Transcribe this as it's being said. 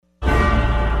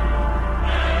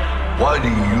Why do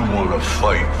you want to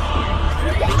fight?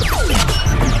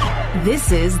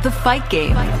 This is The Fight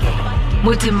Game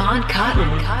with Damon Cotton.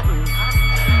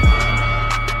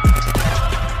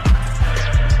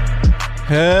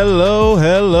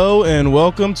 Hello, and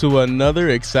welcome to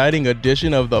another exciting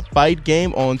edition of The Fight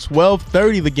Game on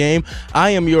 1230 The Game.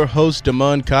 I am your host,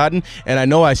 Damon Cotton, and I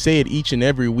know I say it each and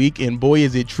every week, and boy,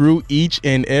 is it true. Each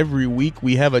and every week,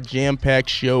 we have a jam-packed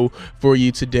show for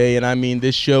you today, and I mean,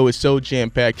 this show is so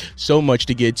jam-packed, so much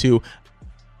to get to.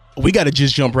 We got to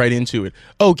just jump right into it.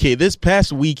 Okay, this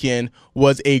past weekend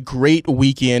was a great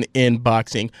weekend in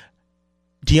boxing.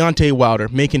 Deontay Wilder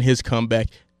making his comeback.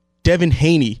 Devin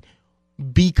Haney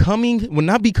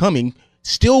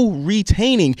still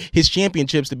retaining his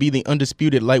championships to be the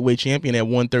undisputed lightweight champion at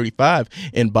 135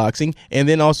 in boxing. And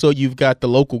then also you've got the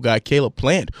local guy, Caleb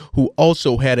Plant, who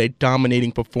also had a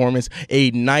dominating performance,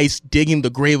 a nice digging the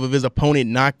grave of his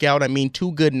opponent knockout. I mean,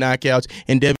 two good knockouts,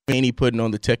 and Devin Haney putting on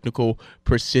the technical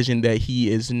precision that he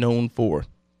is known for.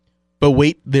 But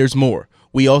wait, there's more.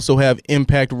 We also have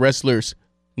Impact wrestlers,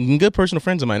 good personal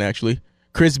friends of mine actually,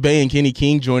 Chris Bay and Kenny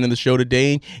King joining the show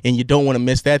today, and you don't want to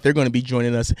miss that. They're going to be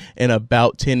joining us in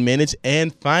about 10 minutes.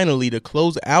 And finally, to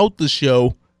close out the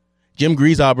show, Jim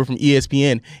Grieshaber from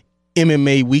ESPN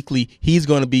MMA Weekly, he's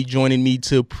going to be joining me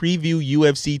to preview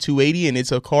UFC 280, and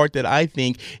it's a card that I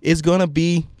think is going to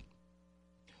be,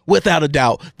 without a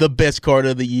doubt, the best card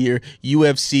of the year.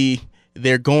 UFC,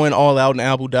 they're going all out in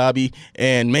Abu Dhabi,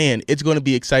 and man, it's going to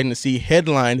be exciting to see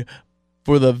headlined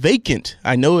for the vacant.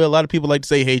 I know a lot of people like to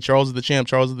say, hey, Charles is the champ,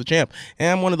 and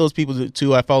I'm one of those people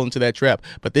too. I fall into that trap.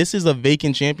 But this is a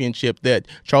vacant championship that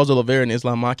Charles Oliveira and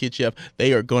Islam Makhachev,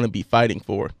 they are going to be fighting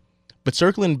for. But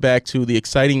circling back to the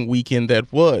exciting weekend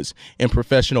that was in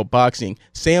professional boxing,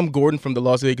 Sam Gordon from the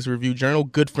Las Vegas Review-Journal,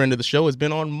 good friend of the show, has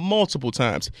been on multiple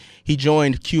times. He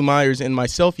joined Q Myers and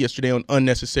myself yesterday on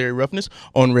Unnecessary Roughness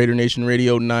on Raider Nation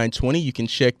Radio 920. You can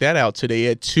check that out today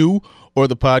at 2 or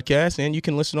the podcast, and you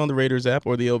can listen on the Raiders app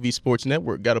or the LV Sports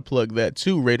Network. Got to plug that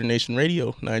too, Raider Nation Radio,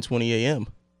 920 a.m.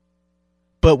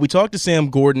 But we talked to Sam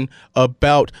Gordon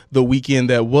about the weekend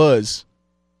that was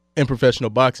in professional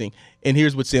boxing, and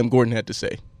here's what Sam Gordon had to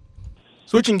say.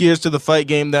 Switching gears to the fight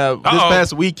game, this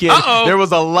past weekend, there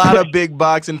was a lot of big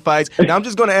boxing fights. Now, I'm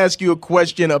just going to ask you a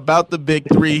question about the big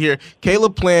three here.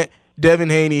 Caleb Plant, Devin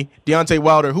Haney, Deontay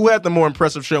Wilder. Who had the more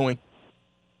impressive showing?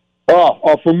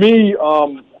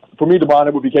 For me, Devon,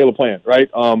 it would be Caleb Plant, right?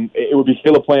 It would be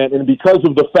Caleb Plant, and because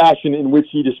of the fashion in which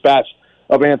he dispatched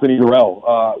of Anthony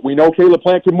Durrell. We know Caleb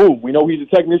Plant can move. We know he's a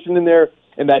technician in there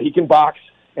and that he can box,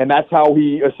 and that's how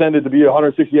he ascended to be a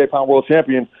 168-pound world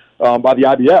champion by the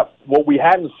IBF. What we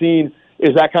hadn't seen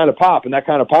is that kind of pop and that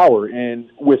kind of power. And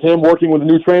with him working with a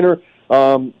new trainer,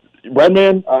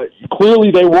 Redman, clearly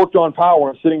they worked on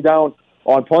power and sitting down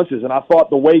on punches. And I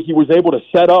thought the way he was able to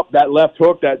set up that left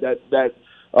hook, that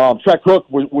check hook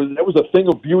was a thing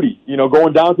of beauty,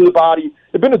 going down to the body.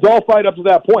 It'd been a dull fight up to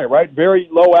that point, right? Very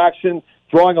low action,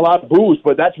 drawing a lot of boos,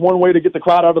 but that's one way to get the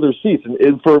crowd out of their seats. And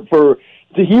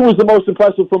he was the most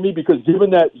impressive for me because given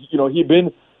that, he'd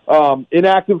been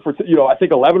inactive for, I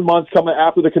think 11 months coming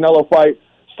after the Canelo fight,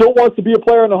 still wants to be a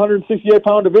player in the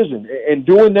 168-pound division. And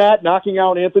doing that, knocking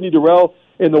out Anthony Durrell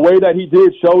in the way that he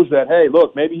did shows that, hey,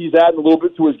 look, maybe he's adding a little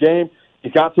bit to his game.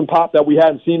 He's got some pop that we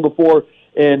hadn't seen before.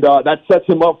 And that sets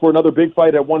him up for another big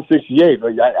fight at 168.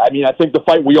 I think the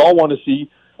fight we all want to see,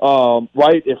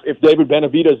 right? If David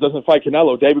Benavidez doesn't fight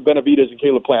Canelo, David Benavidez and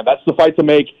Caleb Plant. That's the fight to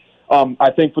make,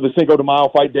 I think, for the Cinco de Mayo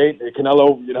fight date.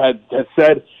 Canelo had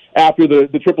said after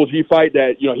the Triple G fight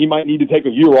that, he might need to take a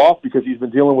year off because he's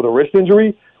been dealing with a wrist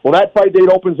injury. Well, that fight date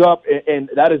opens up, and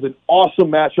that is an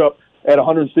awesome matchup at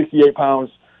 168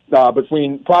 pounds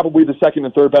between probably the second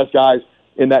and third best guys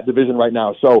in that division right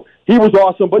now. So he was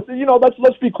awesome. But,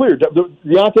 let's be clear.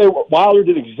 Deontay Wilder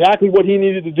did exactly what he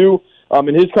needed to do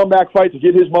in his comeback fight to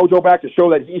get his mojo back, to show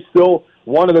that he's still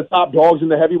one of the top dogs in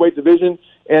the heavyweight division.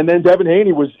 And then Devin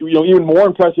Haney was, even more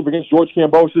impressive against George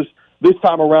Kambosos this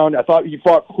time around. I thought he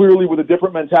fought clearly with a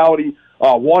different mentality,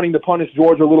 wanting to punish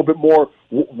George a little bit more,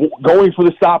 going for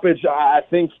the stoppage. I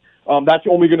think that's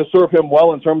only going to serve him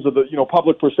well in terms of the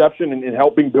public perception and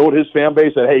helping build his fan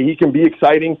base that, hey, he can be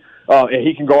exciting and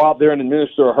he can go out there and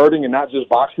administer a hurting and not just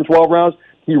box for 12 rounds.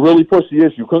 He really pushed the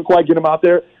issue. Couldn't quite get him out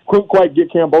there. Couldn't quite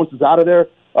get Kambosos out of there.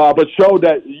 But showed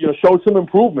some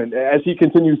improvement as he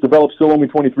continues to develop, still only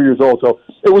 23 years old. So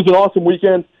it was an awesome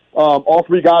weekend. All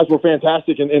three guys were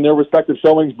fantastic in their respective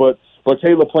showings, but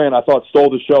Caleb Plant, I thought, stole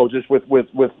the show just with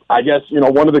I guess,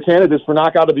 one of the candidates for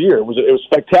knockout of the year. It was a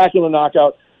spectacular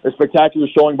knockout, a spectacular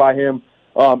showing by him,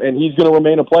 and he's going to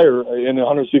remain a player in the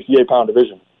 168-pound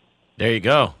division. There you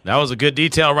go. That was a good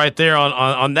detail right there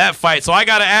on that fight. So I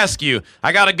got to ask you.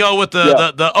 I got to go with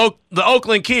the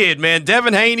Oakland kid, man.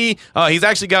 Devin Haney. He's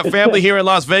actually got family here in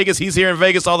Las Vegas. He's here in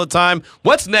Vegas all the time.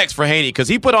 What's next for Haney? Because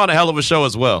he put on a hell of a show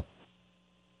as well.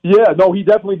 Yeah, no, he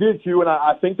definitely did, Q, and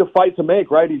I think the fight to make,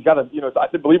 right? He's got I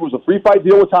believe it was a 3-fight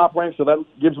deal with Top Rank, so that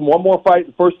gives him one more fight.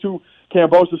 The first two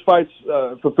Kambosos fights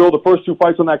fulfill the first 2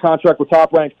 fights on that contract with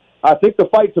Top Rank. I think the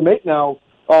fight to make now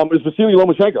is Vasily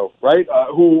Lomachenko, right?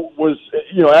 Who was,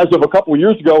 as of a couple of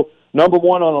years ago, number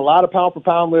 1 on a lot of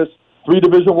pound-for-pound lists,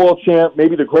 3-division world champ,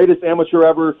 maybe the greatest amateur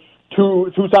ever,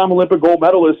 two-time Olympic gold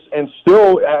medalist, and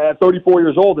still at 34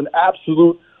 years old, an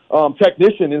absolute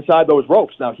technician inside those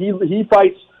ropes. Now, he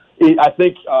fights, I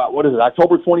think,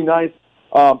 October 29th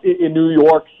in New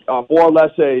York, more or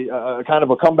less a kind of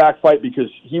a comeback fight because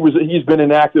he's been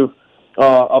inactive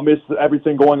amidst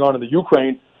everything going on in the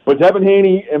Ukraine. But Devin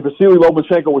Haney and Vasily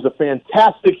Lomachenko was a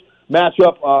fantastic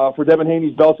matchup for Devin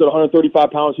Haney's belts at 135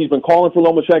 pounds. He's been calling for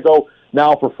Lomachenko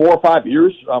now for 4 or 5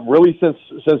 years, really since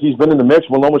he's been in the mix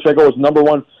when Lomachenko was number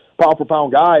 1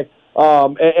 pound-for-pound guy.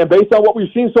 And based on what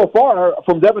we've seen so far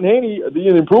from Devin Haney, the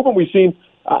improvement we've seen,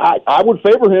 I would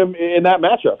favor him in that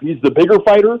matchup. He's the bigger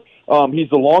fighter. He's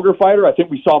the longer fighter. I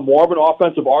think we saw more of an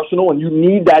offensive arsenal, and you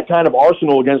need that kind of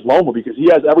arsenal against Loma because he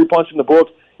has every punch in the book,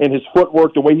 and his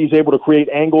footwork, the way he's able to create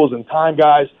angles and time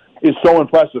guys, is so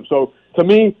impressive. So, to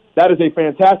me, that is a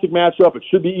fantastic matchup. It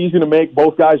should be easy to make,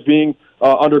 both guys being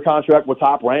under contract with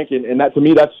Top Rank, and that, to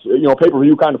me, that's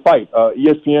pay-per-view kind of fight.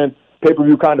 ESPN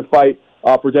pay-per-view kind of fight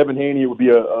for Devin Haney. It would be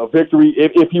a victory.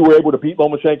 If he were able to beat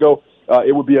Lomachenko,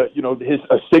 it would be a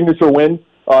signature win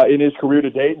in his career to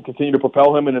date and continue to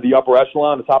propel him into the upper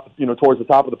echelon, towards the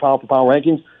top of the pound-for-pound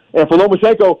rankings. And for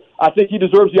Lomachenko, I think he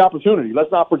deserves the opportunity. Let's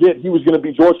not forget he was going to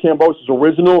be George Kambosos'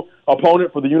 original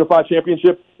opponent for the Unified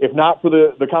Championship, if not for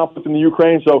the conflict in the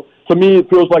Ukraine. So, to me, it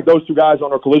feels like those two guys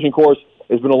on our collision course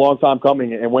has been a long time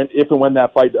coming. And if and when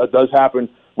that fight does happen,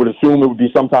 would assume it would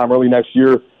be sometime early next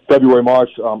year, February, March.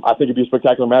 I think it'd be a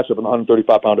spectacular matchup in the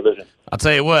 135-pound division. I'll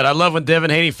tell you what, I love when Devin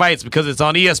Haney fights because it's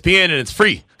on ESPN and it's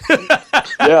free.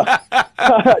 Yeah.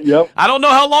 Yep. I don't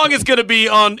know how long it's going to be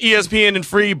on ESPN and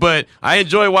free, but I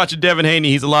enjoy watching Devin Haney.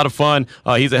 He's a lot of fun.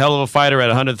 He's a hell of a fighter at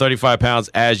 135 pounds,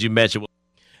 as you mentioned.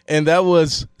 And that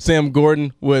was Sam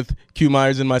Gordon with Q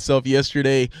Myers and myself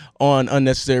yesterday on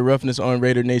Unnecessary Roughness on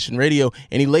Raider Nation Radio.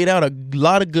 And he laid out a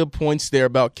lot of good points there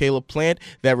about Caleb Plant,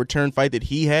 that return fight that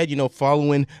he had,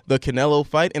 following the Canelo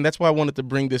fight. And that's why I wanted to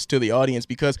bring this to the audience,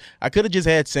 because I could have just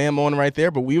had Sam on right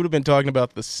there, but we would have been talking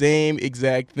about the same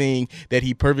exact thing that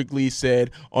he perfectly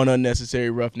said on Unnecessary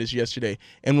Roughness yesterday.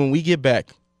 And when we get back,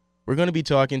 we're going to be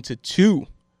talking to 2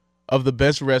 of the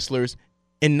best wrestlers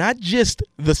in not just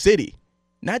the city,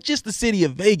 not just the city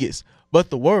of Vegas,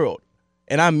 but the world.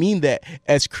 And I mean that,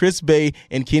 as Chris Bay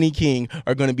and Kenny King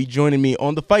are going to be joining me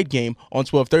on The Fight Game on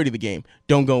 1230 The Game.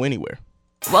 Don't go anywhere.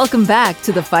 Welcome back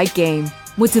to The Fight Game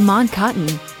with Damon Cotton.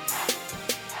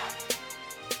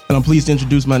 And I'm pleased to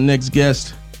introduce my next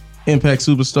guest, Impact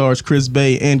Superstars Chris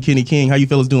Bay and Kenny King. How you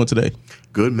fellas doing today?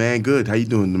 Good, man. Good. How you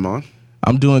doing, Damon?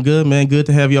 I'm doing good, man. Good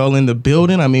to have y'all in the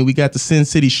building. I mean, we got the Sin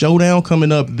City Showdown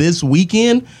coming up this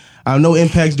weekend. I know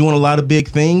Impact's doing a lot of big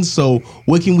things, so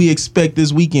what can we expect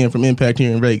this weekend from Impact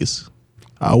here in Vegas?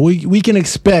 We can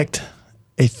expect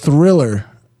a thriller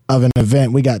of an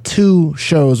event. We got 2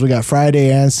 shows. We got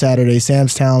Friday and Saturday,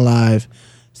 Sam's Town Live,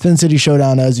 Sin City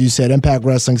Showdown, as you said, Impact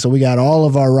Wrestling. So we got all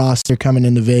of our roster coming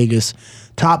into Vegas.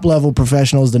 Top-level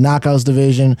professionals, the Knockouts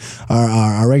division,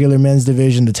 our regular men's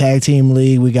division, the Tag Team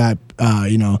League. We got,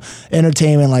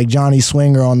 entertainment like Johnny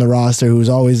Swinger on the roster, who's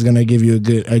always going to give you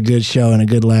a good show and a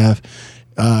good laugh.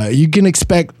 You can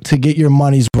expect to get your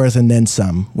money's worth and then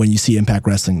some when you see Impact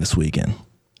Wrestling this weekend.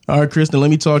 All right, Kristen,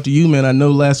 let me talk to you, man. I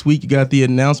know last week you got the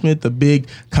announcement, the big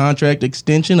contract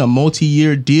extension, a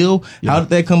multi-year deal. Yeah. How did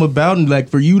that come about? And,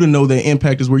 for you to know that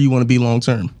Impact is where you want to be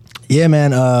long-term? Yeah,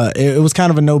 man. It was kind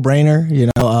of a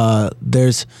no-brainer.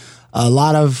 There's a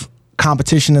lot of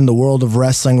competition in the world of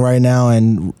wrestling right now,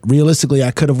 and realistically, I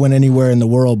could have went anywhere in the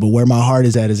world, but where my heart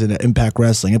is at Impact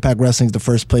Wrestling. Impact Wrestling is the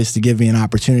first place to give me an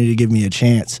opportunity, to give me a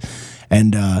chance.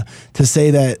 And to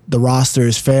say that the roster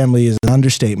is family is an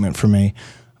understatement for me.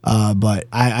 But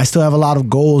I still have a lot of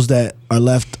goals that are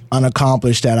left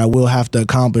unaccomplished that I will have to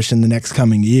accomplish in the next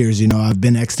coming years. I've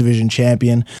been X Division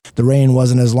champion. The reign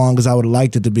wasn't as long as I would have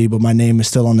liked it to be, but my name is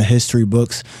still on the history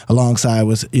books alongside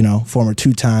with, former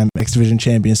 2-time X Division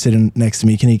champion sitting next to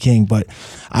me, Kenny King. But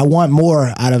I want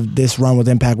more out of this run with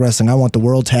Impact Wrestling. I want the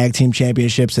World Tag Team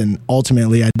Championships, and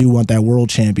ultimately I do want that World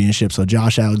Championship. So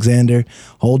Josh Alexander,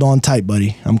 hold on tight,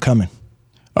 buddy. I'm coming.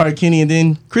 All right, Kenny, and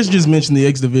then Chris just mentioned the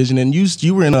X Division, and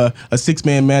you were in a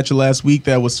six-man match last week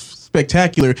that was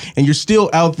spectacular, and you're still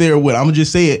out there with, I'm going to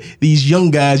just say it, these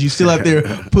young guys, you're still out there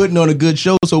putting on a good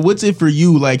show. So what's it for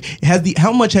you? Like,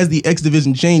 how much has the X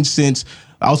Division changed since,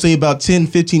 I'll say about 10,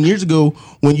 15 years ago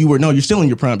when you're still in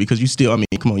your prime because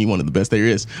come on, you're one of the best there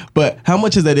is. But how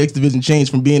much has that X Division changed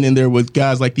from being in there with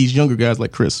guys like these younger guys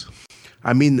like Chris?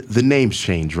 I mean, the names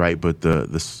change, right? But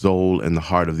the soul and the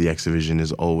heart of the X Division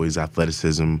is always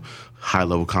athleticism,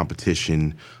 high-level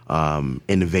competition,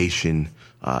 innovation,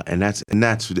 and that's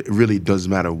it really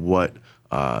doesn't matter what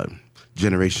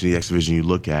generation of the X Division you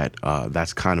look at.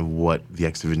 That's kind of what the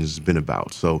X Division has been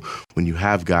about. So when you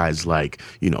have guys like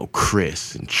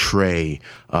Chris and Trey,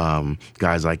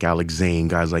 guys like Alex Zane,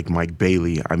 guys like Mike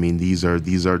Bailey, I mean these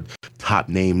are top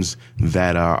names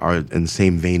that are in the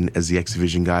same vein as the X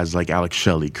Division guys like Alex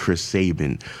Shelley, Chris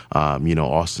Sabin,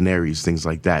 Austin Aries, things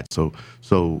like that. So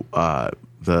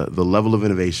the level of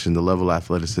innovation, the level of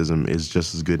athleticism is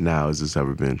just as good now as it's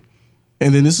ever been.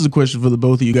 And then this is a question for the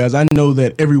both of you guys. I know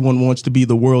that everyone wants to be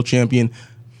the world champion,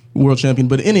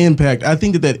 but in Impact, I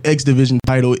think that X Division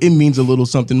title, it means a little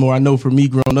something more. I know for me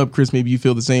growing up, Chris, maybe you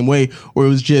feel the same way, where it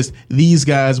was just these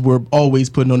guys were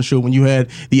always putting on the show. When you had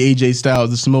the AJ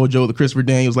Styles, the Samoa Joe, the Christopher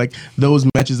Daniels, like those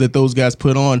matches that those guys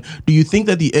put on, do you think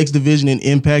that the X Division in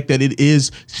Impact, that it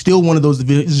is still one of those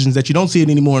divisions that you don't see it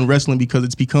anymore in wrestling because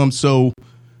it's become so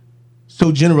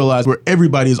generalized where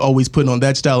everybody is always putting on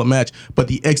that style of match, but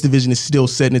the X Division is still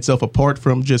setting itself apart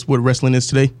from just what wrestling is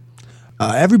today?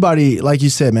 Everybody, like you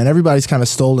said, man, everybody's kind of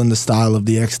stolen the style of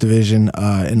the X Division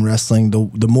in wrestling.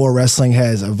 The more wrestling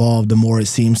has evolved, the more it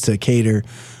seems to cater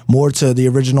more to the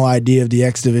original idea of the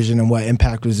X Division and what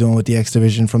Impact was doing with the X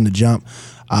Division from the jump.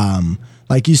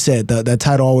 Like you said, that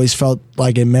title always felt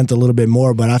like it meant a little bit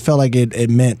more, but I felt like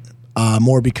it meant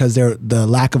more because the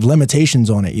lack of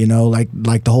limitations on it,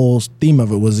 like the whole theme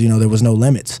of it was, there was no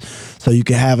limits. So you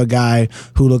could have a guy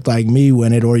who looked like me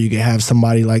win it, or you could have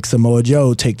somebody like Samoa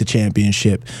Joe take the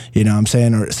championship, you know what I'm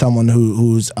saying, or someone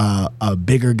who's a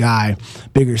bigger guy,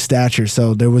 bigger stature.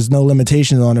 So there was no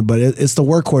limitations on it, but it's the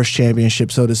workhorse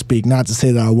championship, so to speak. Not to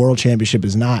say that our world championship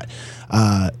is not,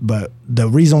 but the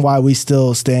reason why we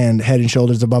still stand head and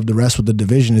shoulders above the rest with the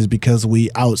division is because we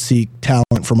outseek talent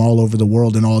from all over the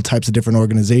world in all types of different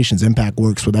organizations. Impact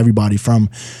works with everybody from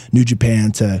New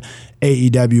Japan to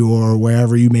AEW or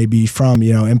wherever you may be from.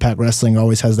 Impact Wrestling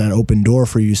always has that open door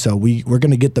for you. So we're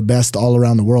going to get the best all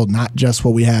around the world, not just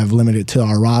what we have limited to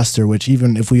our roster, which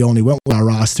even if we only went with our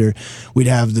roster, we'd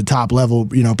have the top level,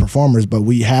 performers. But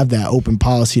we have that open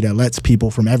policy that lets people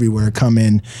from everywhere come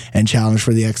in and challenge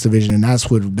for the X Division. And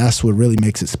that's what really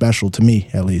makes it special to me,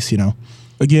 at least,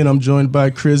 Again, I'm joined by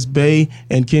Chris Bay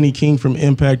and Kenny King from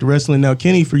Impact Wrestling. Now,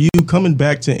 Kenny, for you, coming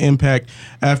back to Impact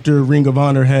after Ring of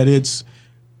Honor had its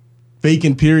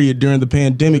vacant period during the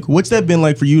pandemic, what's that been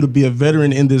like for you to be a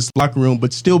veteran in this locker room,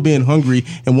 but still being hungry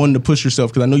and wanting to push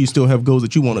yourself? Because I know you still have goals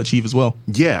that you want to achieve as well.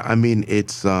 Yeah, I mean,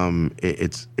 it's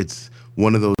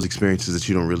one of those experiences that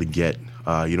you don't really get.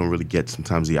 You don't really get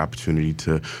sometimes the opportunity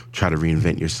to try to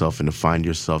reinvent yourself and to find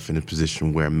yourself in a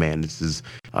position where, man,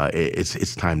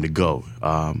 it's time to go.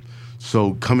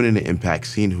 So coming into Impact,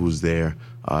 seeing who was there,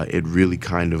 it really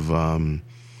kind of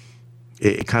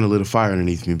it kind of lit a fire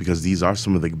underneath me, because these are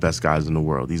some of the best guys in the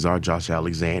world. These are Josh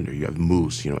Alexander. You have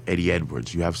Moose. Eddie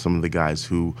Edwards. You have some of the guys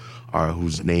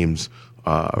whose names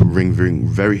ring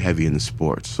very heavy in the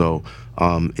sport. So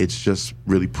it's just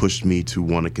really pushed me to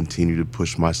want to continue to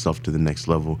push myself to the next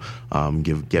level,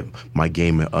 get my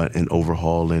game an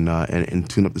overhaul and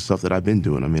tune up the stuff that I've been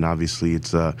doing. I mean, obviously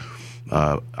it's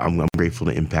I'm grateful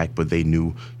to Impact, but they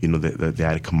knew that they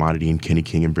had a commodity in Kenny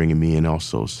King and bringing me in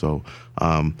also. So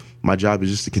my job is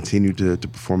just to continue to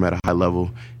perform at a high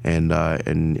level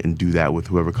and do that with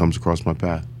whoever comes across my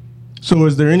path. So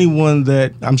is there anyone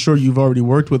that, I'm sure you've already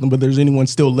worked with them, but there's anyone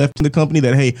still left in the company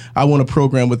that, hey, I want to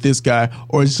program with this guy,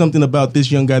 or is it something about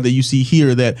this young guy that you see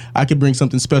here that I could bring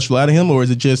something special out of him, or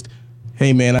is it just,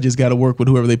 hey, man, I just got to work with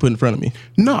whoever they put in front of me?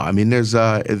 No, I mean, there's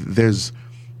a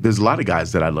lot of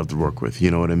guys that I'd love to work with. You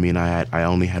know what I mean? I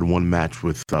only had one match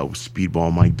with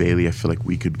Speedball Mike Bailey. I feel like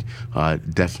we could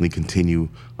definitely continue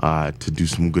to do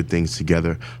some good things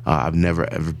together. I've never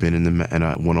ever been in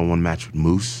a one-on-one match with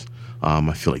Moose.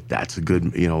 I feel like that's a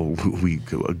good,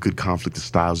 a good conflict of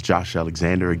styles. Josh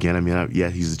Alexander, again, I mean, yeah,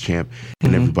 he's a champ,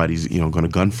 and everybody's, going to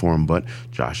gun for him, but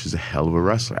Josh is a hell of a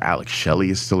wrestler. Alex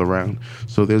Shelley is still around.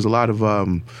 So there's a lot of,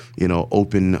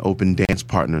 open dance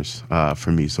partners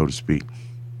for me, so to speak.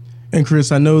 And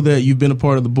Chris, I know that you've been a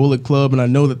part of the Bullet Club, and I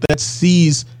know that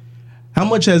sees How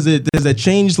much has that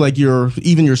changed, like your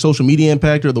social media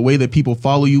impact or the way that people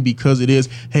follow you, because it is,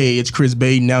 hey, it's Chris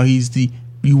Bay, now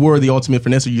you were the ultimate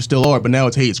finesser, you still are, but now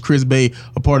it's Chris Bay,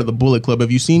 a part of the Bullet Club.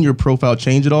 Have you seen your profile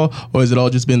change at all, or has it all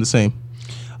just been the same?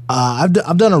 I've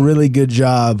done a really good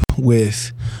job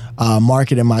with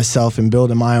marketing myself and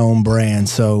building my own brand.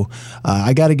 So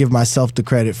I got to give myself the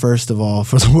credit, first of all,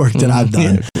 for the work that I've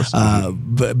done.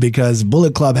 But because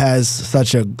Bullet Club has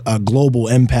such a global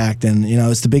impact, and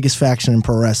it's the biggest faction in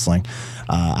pro wrestling.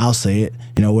 I'll say it.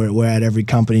 We're at every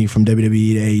company from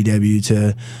WWE to AEW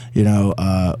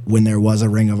to, when there was a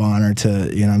Ring of Honor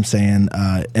to,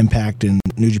 Impact and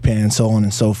New Japan and so on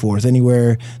and so forth.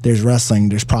 Anywhere there's wrestling,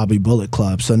 there's probably Bullet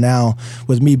Club. So now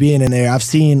with me being in there, I've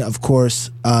seen, of course,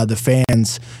 the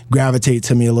fans gravitate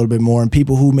to me a little bit more, and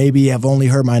people who maybe have only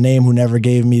heard my name, who never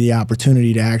gave me the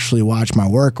opportunity to actually watch my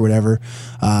work or whatever.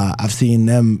 I've seen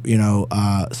them,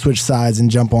 switch sides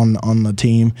and jump on the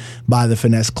team, buy the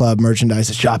Finesse Club merchandise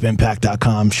at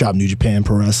shopimpact.com, shop New Japan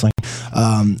Pro Wrestling.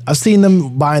 I've seen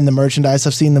them buying the merchandise.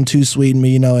 I've seen them too sweeten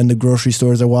me, in the grocery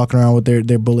stores. They're walking around with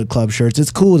their Bullet Club shirts.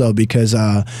 It's cool though, because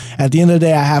at the end of the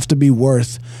day, I have to be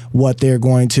worth what they're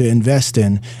going to invest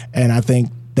in, and I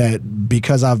think that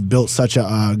because I've built such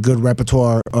a good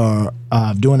repertoire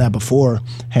of doing that before,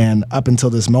 and up until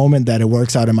this moment, that it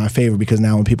works out in my favor, because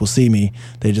now when people see me,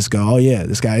 they just go, oh yeah,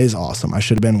 this guy is awesome. I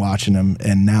should have been watching him,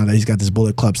 and now that he's got this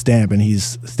Bullet Club stamp and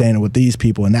he's standing with these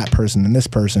people and that person and this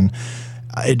person,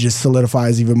 it just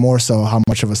solidifies even more so how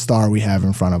much of a star we have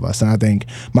in front of us. And I think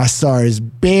my star is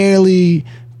barely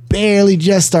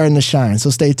just starting to shine. So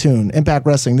stay tuned. Impact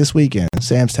Wrestling this weekend,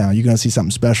 Samstown. You're going to see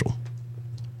something special.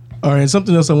 All right, and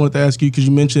something else I wanted to ask you, because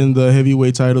you mentioned the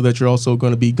heavyweight title, that you're also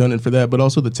going to be gunning for that, but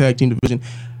also the tag team division.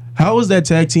 How is that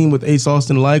tag team with Ace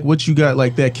Austin like? What you got,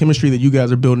 like that chemistry that you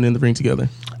guys are building in the ring together?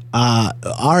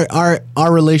 Our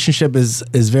relationship is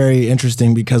very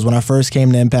interesting, because when I first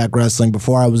came to Impact Wrestling,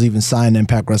 before I was even signed to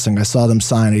Impact Wrestling, I saw them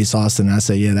sign Ace Austin, and I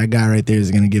said, yeah, that guy right there is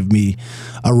going to give me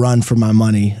a run for my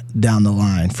money down the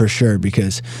line for sure,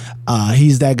 because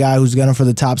he's that guy who's gunning for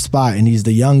the top spot, and he's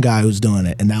the young guy who's doing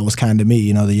it, and that was kind of me,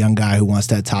 the young guy who wants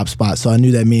that top spot. So I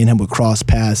knew that me and him would cross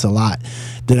paths a lot.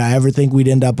 Did I ever think we'd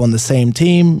end up on the same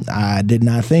team? I did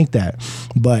not think that.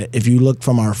 But if you look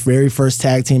from our very first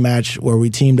tag team match, where we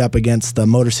teamed up against the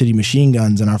Motor City Machine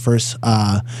Guns in our first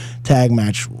tag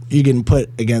match, you're getting put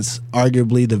against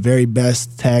arguably the very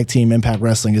best tag team Impact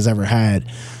Wrestling has ever had.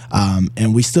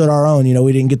 And we stood our own.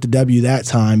 We didn't get the W that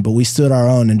time, but we stood our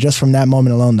own. And just from that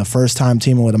moment alone, the first time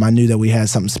teaming with him, I knew that we had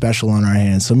something special on our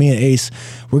hands. So me and Ace,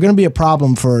 we're going to be a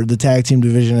problem for the tag team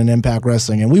division in Impact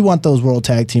Wrestling. And we want those World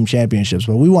Tag Team Championships,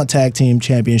 but we want tag team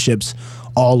championships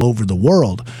all over the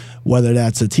world. Whether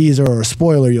that's a teaser or a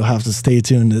spoiler, you'll have to stay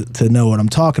tuned to know what I'm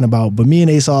talking about. But me and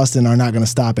Ace Austin are not going to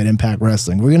stop at Impact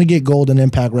Wrestling. We're going to get gold in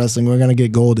Impact Wrestling. We're going to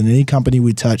get gold in any company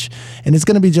we touch. And it's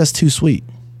going to be just too sweet.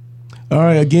 All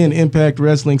right, again, Impact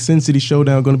Wrestling Sin City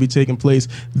Showdown going to be taking place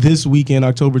this weekend,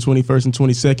 October 21st and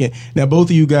 22nd. Now, both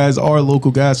of you guys are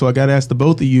local guys, so I got to ask the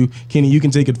both of you. Kenny, you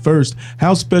can take it first.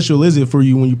 How special is it for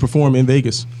you when you perform in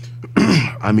Vegas?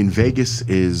 I mean, Vegas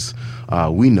is,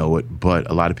 we know it, but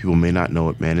a lot of people may not know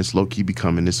it, man. It's low-key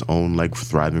becoming its own,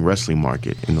 thriving wrestling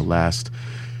market in the last,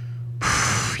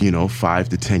 5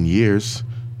 to 10 years.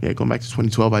 Yeah, going back to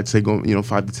 2012, I'd say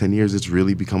 5 to 10 years, it's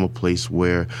really become a place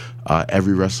where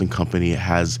every wrestling company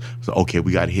has, okay,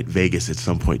 we got to hit Vegas at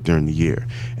some point during the year.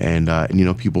 And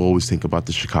people always think about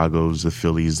the Chicagos, the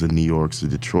Phillies, the New Yorks, the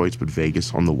Detroits, but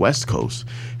Vegas on the West Coast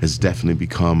has definitely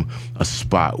become a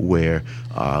spot where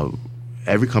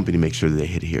every company makes sure that they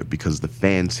hit here, because the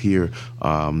fans here,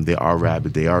 they are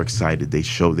rabid, they are excited, they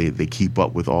keep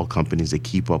up with all companies, they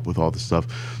keep up with all the stuff.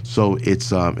 So it's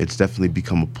definitely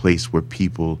become a place where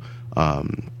people know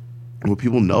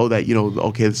that,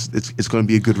 okay, it's going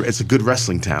to be it's a good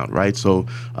wrestling town, right? So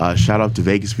shout out to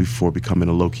Vegas before becoming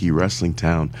a low-key wrestling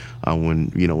town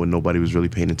when nobody was really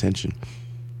paying attention.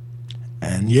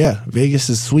 And yeah,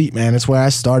 Vegas is sweet, man. It's where I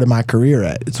started my career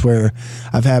at. It's where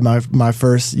I've had my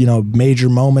first, major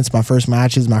moments, my first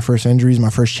matches, my first injuries, my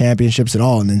first championships at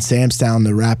all. And then Samstown,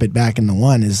 to wrap it back into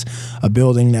one, is a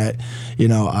building that,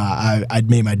 I'd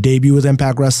made my debut with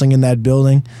Impact Wrestling in that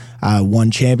building. I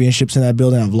won championships in that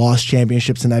building. I've lost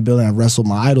championships in that building. I've wrestled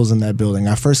my idols in that building.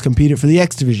 I first competed for the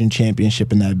X Division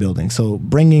championship in that building. So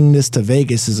bringing this to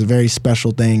Vegas is a very special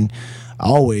thing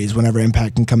always whenever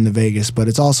Impact can come to Vegas. But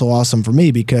it's also awesome for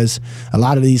me because a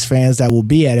lot of these fans that will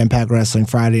be at Impact Wrestling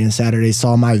Friday and Saturday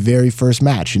saw my very first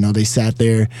match. They sat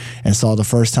there and saw the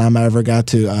first time I ever got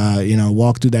to,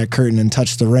 walk through that curtain and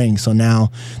touch the ring. So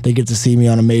now they get to see me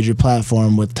on a major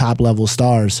platform with top-level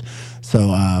stars.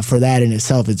 So for that in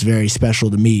itself, it's very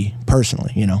special to me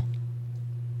personally,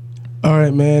 All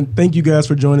right, man. Thank you guys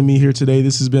for joining me here today.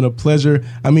 This has been a pleasure.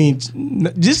 I mean,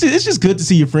 it's just good to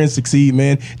see your friends succeed,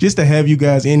 man. Just to have you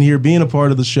guys in here, being a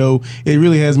part of the show, it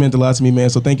really has meant a lot to me,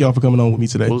 man. So thank y'all for coming on with me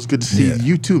today. Well, it's good to see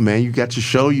you too, man. You got your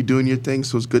show, you doing your thing,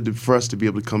 so it's good for us to be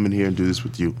able to come in here and do this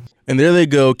with you. And there they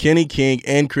go, Kenny King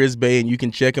and Chris Bay, and you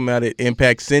can check them out at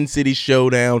Impact Sin City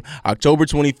Showdown, October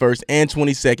 21st and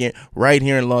 22nd, right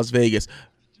here in Las Vegas.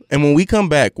 And when we come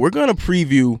back, we're going to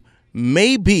preview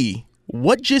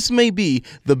what just may be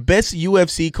the best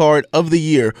UFC card of the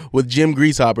year with Jim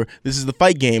Grieshaber. This is The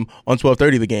Fight Game on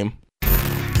 1230 The Game.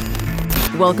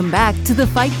 Welcome back to The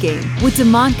Fight Game with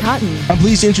Damon Cotton. I'm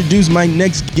pleased to introduce my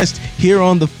next guest here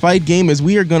on The Fight Game as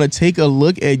we are going to take a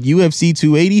look at UFC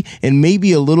 280 and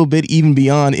maybe a little bit even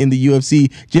beyond in the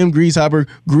UFC. Jim Grieshaber.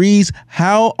 Grease,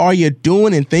 how are you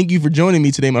doing? And thank you for joining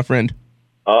me today, my friend.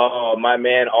 Oh, my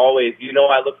man, always.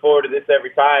 I look forward to this every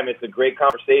time. It's a great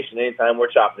conversation anytime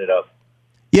we're chopping it up.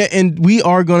 Yeah, and we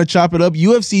are going to chop it up.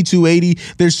 UFC 280,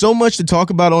 there's so much to talk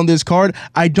about on this card.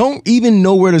 I don't even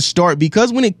know where to start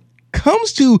because when it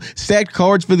comes to stacked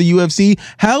cards for the UFC,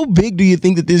 how big do you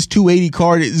think that this 280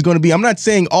 card is going to be? I'm not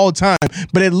saying all time,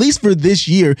 but at least for this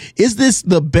year, is this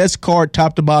the best card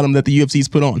top to bottom that the UFC's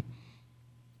put on?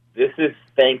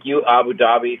 Thank you, Abu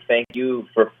Dhabi. Thank you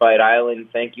for Fight Island.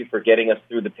 Thank you for getting us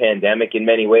through the pandemic in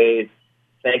many ways.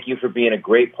 Thank you for being a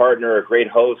great partner, a great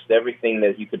host, everything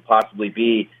that you could possibly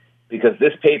be, because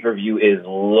this pay-per-view is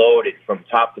loaded from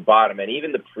top to bottom, and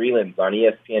even the prelims on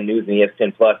ESPN News and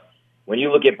ESPN Plus. When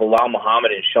you look at Bilal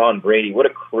Muhammad and Sean Brady, what a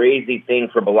crazy thing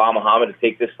for Bilal Muhammad to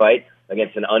take this fight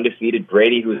against an undefeated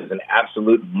Brady, who is an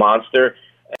absolute monster,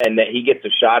 and that he gets a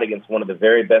shot against one of the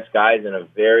very best guys in a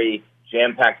very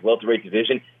jam-packed welterweight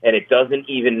division, and it doesn't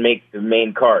even make the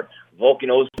main card. Volkan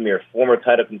Ozdemir, former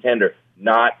title contender,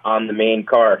 not on the main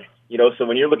card. So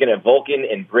when you're looking at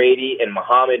Volkan and Brady and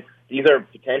Muhammad, these are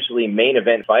potentially main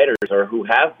event fighters or who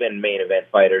have been main event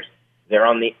fighters. They're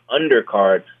on the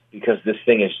undercard because this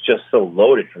thing is just so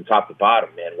loaded from top to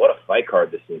bottom, man. What a fight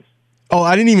card this is. Oh,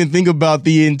 I didn't even think about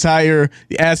the entire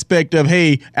aspect of,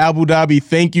 hey, Abu Dhabi,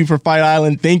 thank you for Fight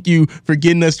Island. Thank you for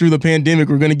getting us through the pandemic.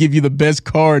 We're going to give you the best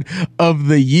card of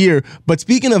the year. But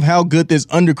speaking of how good this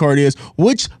undercard is,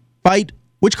 which fight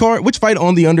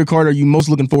on the undercard are you most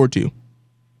looking forward to?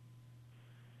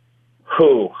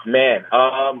 Man.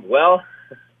 Well,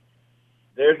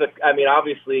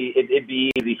 obviously it'd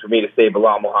be easy for me to say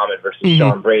Bilal Muhammad versus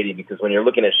Sean Brady, because when you're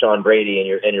looking at Sean Brady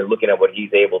and you're looking at what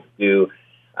he's able to do,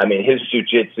 his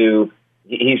jiu-jitsu,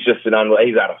 he's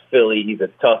out of Philly. He's a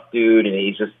tough dude, and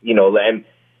he's just,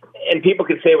 and people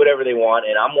can say whatever they want,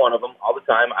 and I'm one of them all the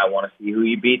time. I want to see who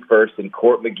he beat first, and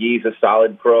Court McGee's a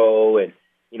solid pro, and,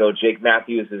 Jake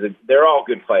Matthews they're all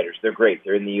good fighters. They're great.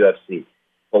 They're in the UFC.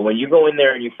 But when you go in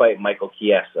there and you fight Michael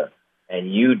Chiesa,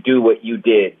 and you do what you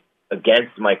did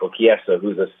against Michael Chiesa,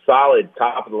 who's a solid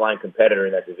top-of-the-line competitor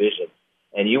in that division,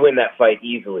 and you win that fight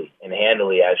easily and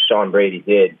handily, as Sean Brady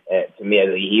did, to me,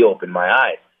 he opened my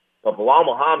eyes. But Bilal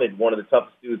Muhammad, one of the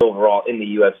toughest dudes overall in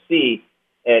the UFC,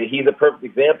 and he's a perfect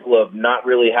example of not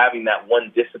really having that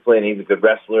one discipline. He's a good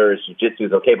wrestler. His jiu-jitsu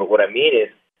is okay. But what I mean is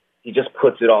he just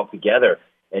puts it all together,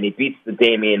 and he beats the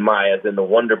Damian Maias and the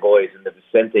Wonder Boys and the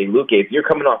Vicente Luque. If you're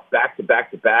coming off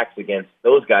back-to-back-to-backs against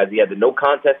those guys, he had the no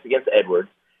contest against Edwards,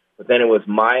 but then it was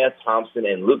Maia, Thompson,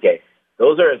 and Luque.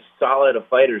 Those are as solid of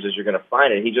fighters as you're going to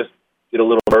find, and he just did a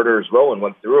little murderer's row and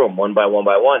went through them one by one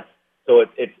by one. So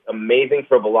it's amazing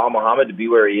for Bilal Muhammad to be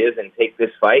where he is and take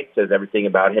this fight. Says everything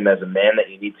about him as a man that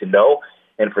you need to know.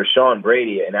 And for Sean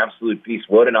Brady, an absolute beast.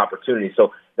 What an opportunity.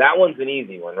 So that one's an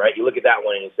easy one, right? You look at that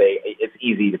one and you say it's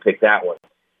easy to pick that one.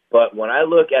 But when I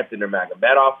look at the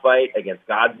Nurmagomedov fight against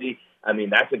Godzi,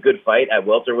 that's a good fight at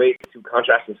welterweight. Two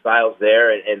contrasting styles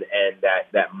there, and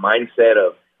that mindset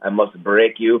of I must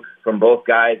break you from both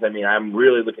guys. I'm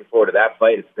really looking forward to that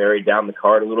fight. It's buried down the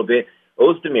card a little bit.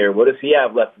 Ozdemir, what does he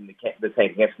have left in the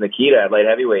tank against Nikita at light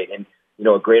heavyweight? And,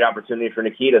 a great opportunity for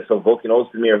Nikita. So Volkan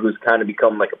Ozdemir, who's kind of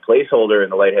become like a placeholder in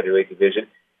the light heavyweight division,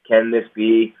 can this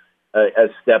be a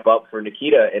step up for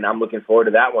Nikita? And I'm looking forward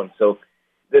to that one. So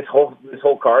this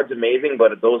whole card's amazing,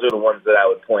 but those are the ones that I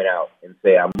would point out and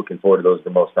say I'm looking forward to those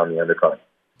the most on the undercard.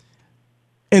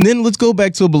 And then let's go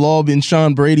back to Bilal and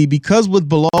Sean Brady, because with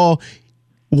Bilal,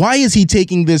 Why is he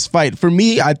taking this fight? For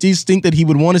me, I just think that he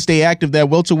would want to stay active. That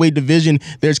welterweight division,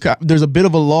 there's a bit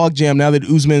of a logjam now that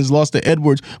Usman has lost to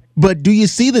Edwards. But do you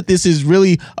see that this is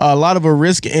really a lot of a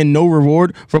risk and no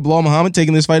reward for Bilal Muhammad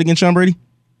taking this fight against Sean Brady?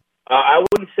 I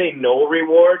wouldn't say no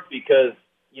reward because,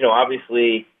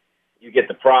 obviously you get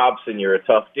the props and you're a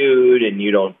tough dude and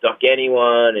you don't duck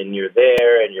anyone and you're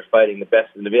there and you're fighting the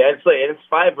best in the division. And it's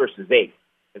 5 versus 8.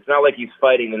 It's not like he's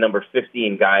fighting the number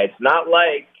 15 guy. It's not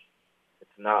like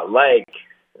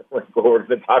what we're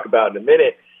going to talk about in a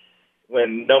minute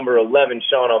when number 11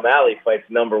 Sean O'Malley fights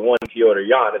number 1 Piotr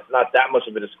Jan. It's not that much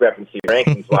of a discrepancy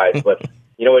rankings-wise, but,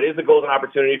 it is a golden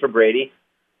opportunity for Brady.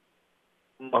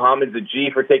 Muhammad's a G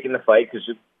for taking the fight because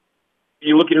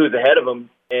you look at who's ahead of him,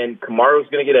 and Kamaru's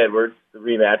going to get Edwards, the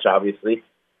rematch, obviously.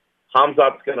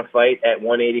 Hamzat's going to fight at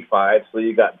 185, so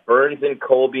you got Burns and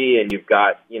Colby, and you've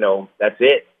got, that's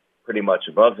it, pretty much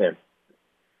above him.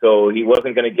 So he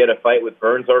wasn't going to get a fight with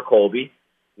Burns or Colby.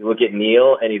 You look at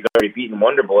Neal, and he's already beaten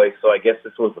Wonderboy, so I guess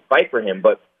this was the fight for him.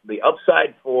 But the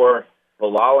upside for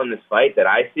Bilal in this fight that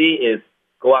I see is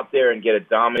go out there and get a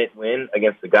dominant win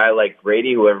against a guy like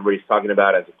Brady, who everybody's talking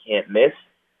about as a can't miss.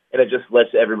 And it just lets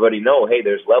everybody know, hey,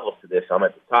 there's levels to this. I'm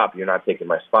at the top. You're not taking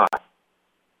my spot.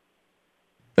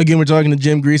 Again, we're talking to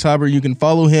Jim Grieshaber. You can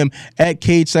follow him at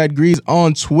CageSideGrease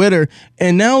on Twitter.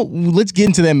 And now let's get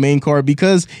into that main card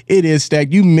because it is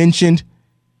stacked. You mentioned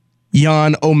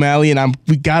Jan O'Malley, and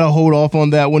we got to hold off on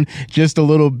that one just a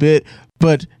little bit.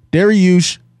 But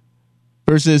Dariush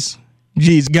versus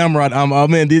Gamrot.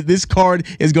 Man, this card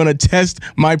is going to test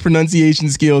my pronunciation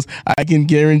skills. I can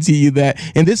guarantee you that.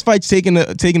 And this fight's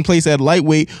taking place at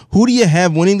lightweight. Who do you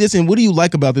have winning this, and what do you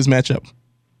like about this matchup?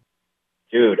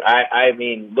 Dude, I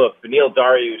mean, look, Beneil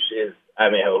Dariush is,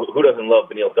 who doesn't love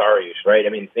Beneil Dariush, right? I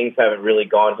mean, things haven't really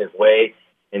gone his way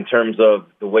in terms of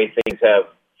the way things have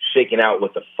shaken out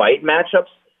with the fight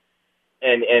matchups.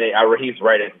 And he's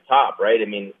right at the top, right? I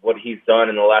mean, what he's done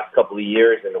in the last couple of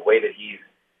years and the way that he's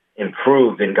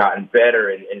improved and gotten better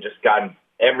and just gotten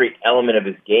every element of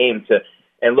his game to.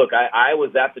 And look, I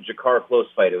was at the Jakar close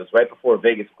fight. It was right before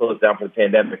Vegas closed down for the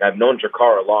pandemic. I've known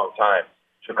Jakar a long time.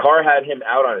 Jakar had him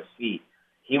out on his feet.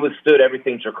 He withstood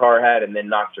everything Jakar had and then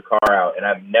knocked Jakar out, and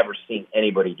I've never seen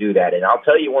anybody do that. And I'll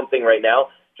tell you one thing right now,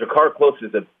 Jakar Close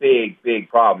is a big, big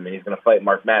problem, and he's going to fight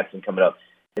Mark Madsen coming up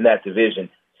in that division.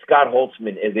 Scott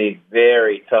Holtzman is a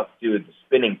very tough dude, the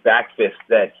spinning back fist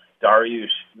that Dariush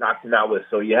knocked him out with.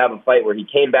 So you have a fight where he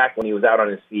came back when he was out on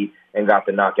his feet and got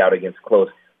the knockout against Close.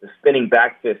 The spinning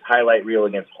back fist highlight reel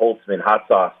against Holtzman, hot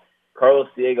sauce. Carlos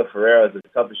Diego Ferreira is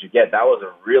as tough as you get. That was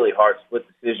a really hard split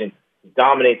decision. He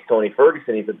dominates Tony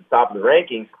Ferguson. He's at the top of the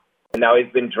rankings, and now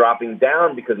he's been dropping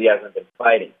down because he hasn't been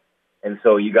fighting. And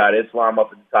so you got Islam up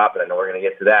at the top, and I know we're going to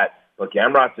get to that. But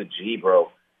Gamrot's a G,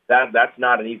 bro. That's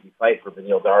not an easy fight for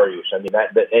Beneil Dariush. I mean,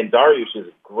 and Dariush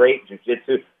is great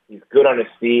jiu-jitsu. He's good on his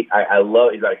feet. I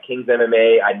love. He's got a King's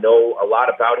MMA. I know a lot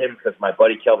about him because my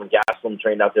buddy Kelvin Gastelum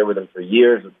trained out there with him for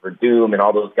years, for Doom and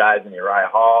all those guys, and Uriah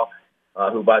Hall,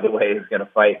 who, by the way, is going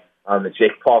to fight on the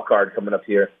Jake Paul card coming up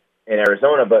here in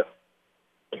Arizona. But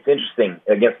it's interesting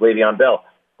against Le'Veon Bell.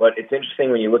 But it's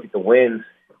interesting when you look at the wins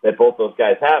that both those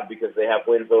guys have because they have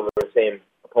wins over the same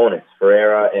opponents,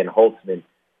 Ferreira and Holtzman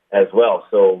as well.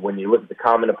 So when you look at the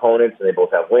common opponents and they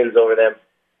both have wins over them,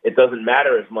 it doesn't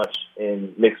matter as much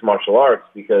in mixed martial arts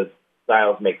because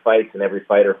styles make fights and every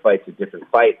fighter fights a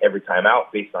different fight every time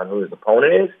out based on who his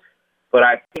opponent is. But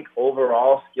I think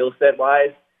overall, skill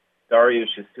set-wise,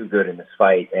 Dariush is too good in this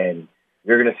fight, and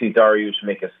you're going to see Dariush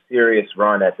make a serious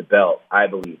run at the belt, I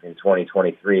believe, in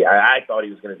 2023. I thought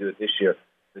he was going to do it this year.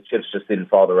 The chips just didn't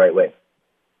fall the right way.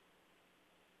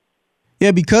 Yeah,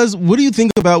 because what do you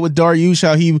think about with Dariush,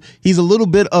 how he's a little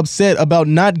bit upset about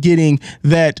not getting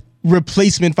that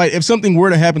replacement fight? If something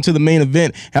were to happen to the main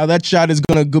event, how that shot is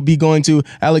going to be going to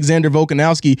Alexander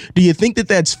Volkanovski. Do you think that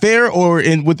that's fair, or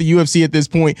with the UFC at this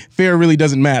point, fair really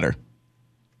doesn't matter?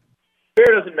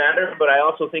 Fair doesn't matter, but I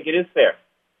also think it is fair.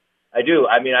 I do.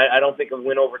 I mean, I don't think a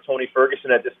win over Tony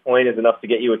Ferguson at this point is enough to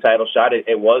get you a title shot.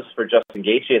 It was for Justin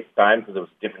Gaethje at the time because it was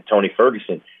a different Tony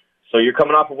Ferguson. So you're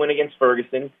coming off a win against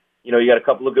Ferguson. You know, you got a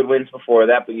couple of good wins before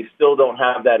that, but you still don't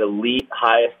have that elite,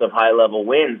 highest of high-level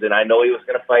wins. And I know he was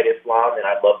going to fight Islam, and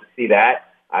I'd love to see that.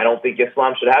 I don't think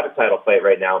Islam should have a title fight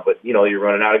right now, but, you know, you're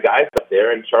running out of guys up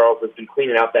there, and Charles has been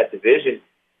cleaning out that division.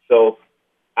 So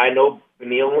I know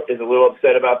Beneil is a little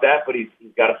upset about that, but he's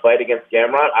got to fight against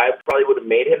Gamrot. I probably would have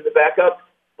made him the backup,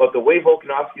 but the way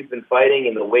Volkanovski's been fighting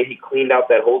and the way he cleaned out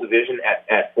that whole division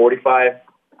at 45,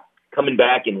 coming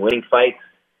back and winning fights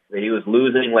that he was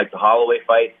losing, like the Holloway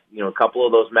fights, you know, a couple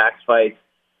of those Max fights,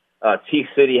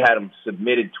 T-City had him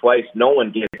submitted twice. No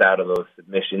one gets out of those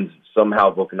submissions.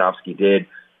 Somehow Volkanovski did.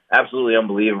 Absolutely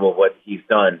unbelievable what he's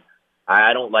done.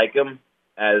 I don't like him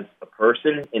as a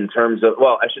person in terms of,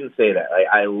 well, I shouldn't say that.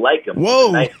 I like him. Whoa. He's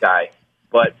a nice guy.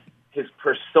 But his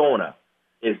persona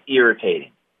is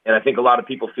irritating. And I think a lot of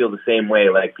people feel the same way.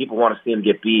 Like, people want to see him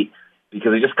get beat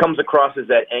because he just comes across as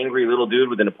that angry little dude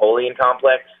with a Napoleon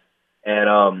complex.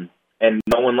 And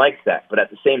no one likes that. But at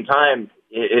the same time,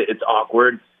 it's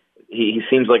awkward. He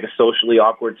seems like a socially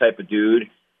awkward type of dude.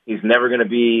 He's never going to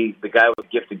be the guy with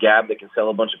gift of gab that can sell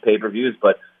a bunch of pay-per-views.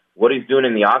 But what he's doing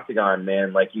in the octagon,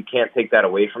 man, like, you can't take that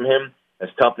away from him. As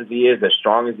tough as he is, as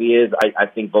strong as he is, I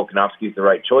think Volkanovski's the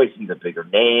right choice. He's a bigger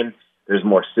name. There's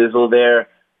more sizzle there.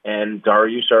 And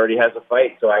Dariush already has a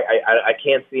fight. So I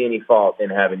can't see any fault in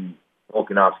having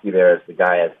Volkanovski there as the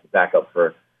guy as the backup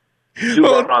for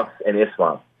Bronx and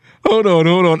Islam. Hold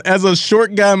on. As a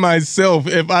short guy myself,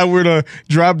 if I were to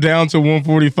drop down to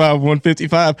 145,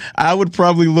 155, I would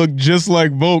probably look just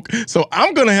like Volk. So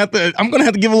I'm gonna have to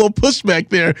give a little pushback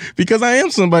there because I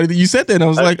am somebody that you said that and I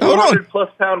was like, hold on.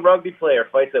 200+ pound rugby player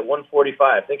fights at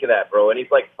 145. Think of that, bro. And he's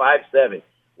like 5'7".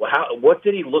 What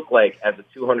did he look like as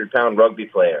a 200-pound rugby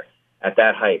player at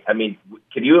that height? I mean,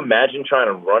 can you imagine trying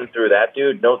to run through that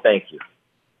dude? No, thank you.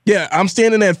 Yeah, I'm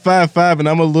standing at 5'5", and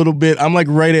I'm like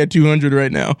right at 200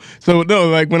 right now. So no,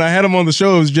 like when I had him on the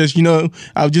show, it was just,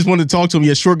 I just wanted to talk to him.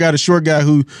 Yeah, short guy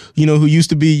who used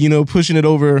to be, pushing it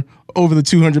over the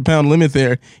 200-pound limit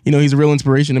there. He's a real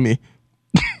inspiration to me.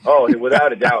 Oh,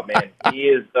 without a doubt, man. He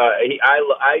is.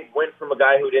 I went from a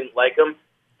guy who didn't like him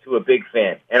to a big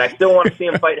fan, and I still want to see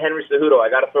him fight Henry Cejudo.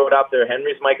 I got to throw it out there.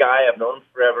 Henry's my guy. I've known him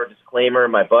forever. Disclaimer: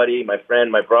 my buddy, my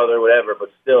friend, my brother, whatever. But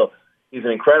still, he's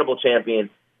an incredible champion.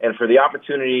 And for the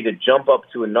opportunity to jump up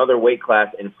to another weight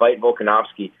class and fight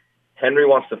Volkanovski, Henry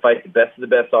wants to fight the best of the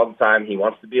best all the time. He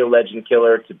wants to be a legend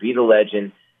killer, to be the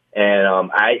legend.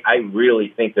 And I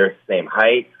really think they're the same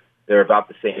height. They're about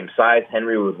the same size.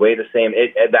 Henry would weigh the same.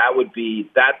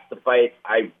 That's the fight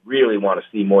I really want to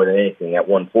see more than anything at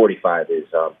 145 is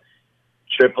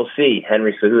Triple C,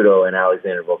 Henry Cejudo, and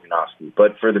Alexander Volkanovski.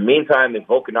 But for the meantime, if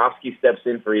Volkanovski steps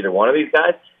in for either one of these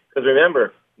guys, because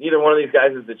remember, neither one of these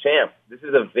guys is the champ. This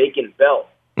is a vacant belt.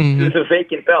 Mm-hmm. This is a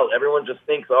vacant belt. Everyone just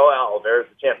thinks, Oliveira's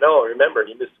the champ. No, remember,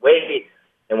 he missed weight,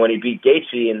 and when he beat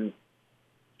Gaethje in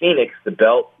Phoenix, the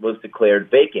belt was declared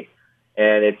vacant.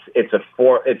 And it's a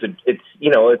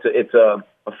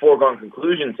foregone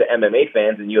conclusion to MMA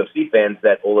fans and UFC fans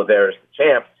that Oliveira's the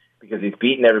champ because he's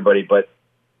beaten everybody. But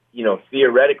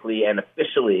theoretically and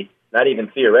officially, not even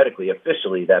theoretically,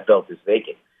 officially, that belt is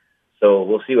vacant. So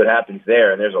we'll see what happens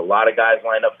there. And there's a lot of guys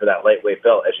lined up for that lightweight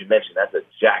belt. As you mentioned, that's a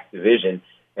jacked division.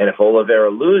 And if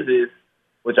Oliveira loses,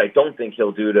 which I don't think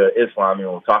he'll do to Islam, and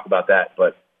we'll talk about that,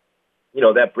 but,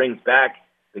 that brings back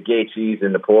the Gaethjes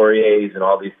and the Poiriers and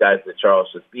all these guys that Charles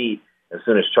just beat as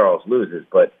soon as Charles loses.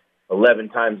 But 11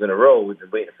 times in a row, we've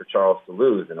been waiting for Charles to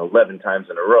lose. And 11 times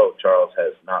in a row, Charles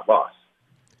has not lost.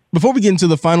 Before we get into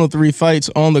the final three fights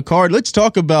on the card, let's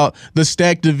talk about the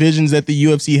stacked divisions that the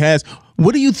UFC has.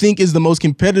 What do you think is the most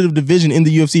competitive division in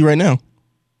the UFC right now?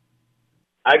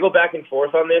 I go back and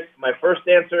forth on this. My first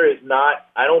answer is not,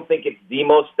 I don't think it's the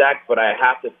most stacked, but I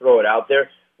have to throw it out there.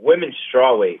 Women's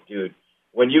strawweight, dude.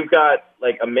 When you've got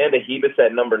like Amanda Hebus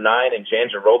at number 9 and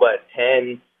Jandiroba at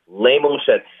 10, Lemos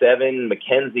at 7,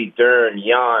 Mackenzie Dern,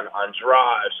 Jan,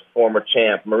 Andrade, former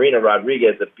champ, Marina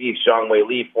Rodriguez, the Beef, Zhang Wei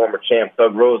Li, former champ,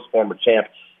 Doug Rose, former champ,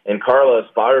 and Carla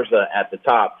Esparza at the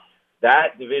top.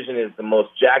 That division is the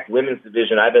most jacked women's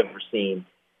division I've ever seen,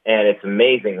 and it's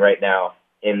amazing right now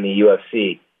in the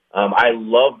UFC. I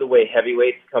love the way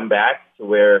heavyweights come back to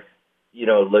where,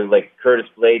 like Curtis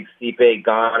Blades, Stipe,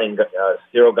 Gane, and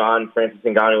Cyril Gane, Francis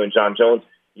Ngannou, and John Jones.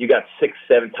 You got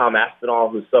 6'7" Tom Aspinall,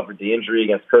 who suffered the injury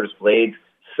against Curtis Blades.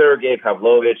 Sergey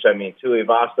Pavlovich,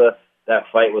 Tuivasa. That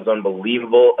fight was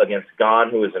unbelievable against Gane,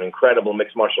 who is an incredible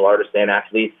mixed martial artist and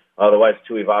athlete. Otherwise,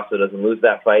 Tuivasa doesn't lose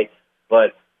that fight.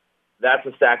 But that's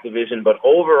a stacked division. But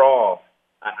overall,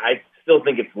 I still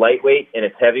think it's lightweight and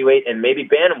it's heavyweight and maybe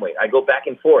bantamweight. I go back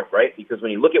and forth, right? Because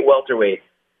when you look at welterweight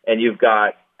and you've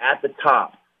got at the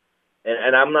top,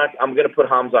 and I'm going to put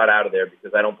Hamzat out of there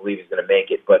because I don't believe he's going to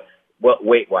make it, but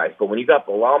weight-wise. But when you got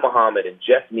Bilal Muhammad and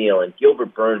Jeff Neal and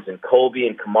Gilbert Burns and Colby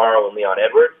and Kamaru and Leon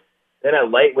Edwards, then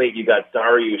at lightweight you got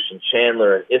Dariush and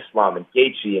Chandler and Islam and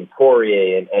Gaethje and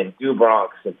Poirier and Dubronx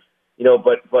and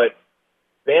but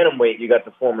bantamweight you got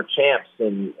the former champs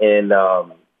and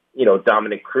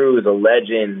Dominic Cruz, a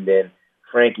legend, and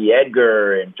Frankie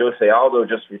Edgar and Jose Aldo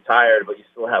just retired, but you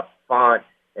still have Font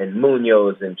and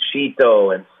Munoz and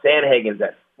Chito and Sanhagen's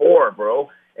at 4, bro.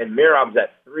 And Mirab's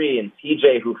at 3, and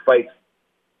TJ, who fights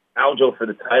Aljo for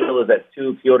the title is at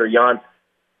 2. Piotr Jan,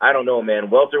 I don't know, man.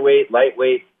 Welterweight,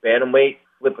 lightweight, bantamweight,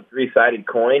 flip a 3-sided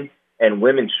coin, and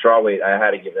women's strawweight, I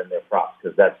had to give them their props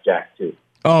because that's Jack too.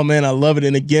 Oh, man, I love it.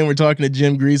 And again, we're talking to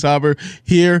Jim Grieshaber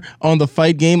here on the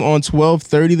Fight Game on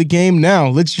 12:30 The Game. Now,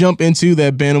 let's jump into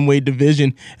that bantamweight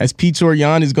division as Piotr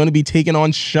Jan is going to be taking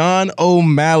on Sean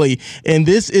O'Malley. And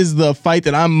this is the fight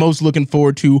that I'm most looking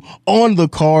forward to on the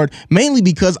card, mainly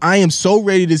because I am so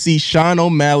ready to see Sean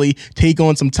O'Malley take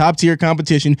on some top-tier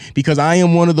competition because I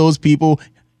am one of those people.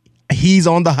 He's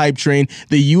on the hype train.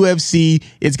 The UFC,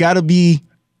 it's got to be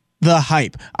the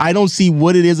hype. I don't see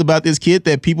what it is about this kid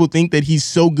that people think that he's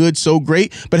so good, so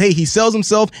great. But hey, he sells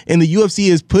himself, and the UFC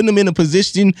is putting him in a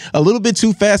position a little bit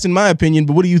too fast, in my opinion.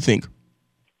 But what do you think?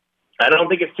 I don't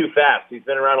think it's too fast. He's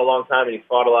been around a long time, and he's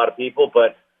fought a lot of people.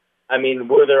 But, I mean,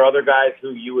 were there other guys who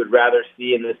you would rather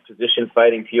see in this position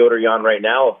fighting Piotr Jan right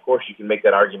now? Of course, you can make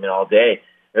that argument all day.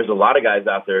 There's a lot of guys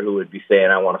out there who would be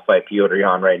saying, I want to fight Piotr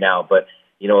Jan right now. But,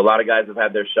 you know, a lot of guys have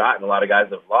had their shot, and a lot of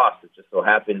guys have lost. It just so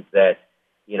happens that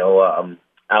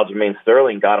Aljamain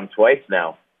Sterling got him twice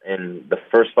now. And the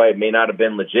first fight may not have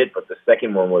been legit, but the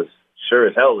second one was sure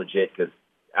as hell legit because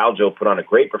Aljo put on a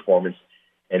great performance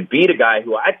and beat a guy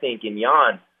who I think in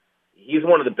Jan, he's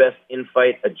one of the best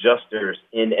in-fight adjusters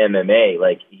in MMA.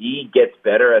 Like, he gets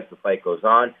better as the fight goes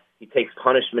on. He takes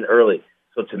punishment early.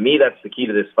 So to me, that's the key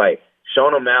to this fight.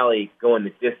 Sean O'Malley going the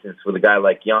distance with a guy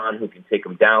like Jan who can take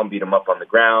him down, beat him up on the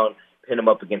ground, pin him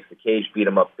up against the cage, beat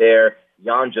him up there.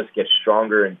 Jan just gets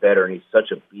stronger and better, and he's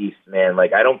such a beast, man.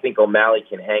 Like, I don't think O'Malley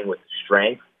can hang with the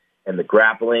strength and the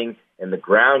grappling and the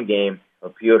ground game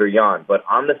of Piotr Jan. But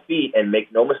on the feet, and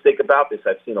make no mistake about this,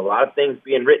 I've seen a lot of things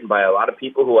being written by a lot of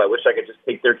people who I wish I could just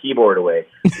take their keyboard away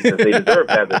because they deserve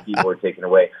to have their keyboard taken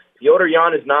away. Piotr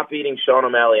Jan is not beating Sean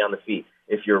O'Malley on the feet.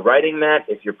 If you're writing that,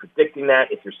 if you're predicting that,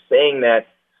 if you're saying that,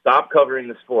 stop covering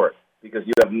the sport because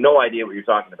you have no idea what you're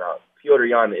talking about. Piotr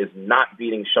Jan is not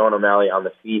beating Sean O'Malley on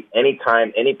the feet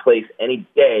anytime, any place, any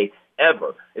day,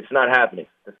 ever. It's not happening.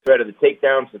 The threat of the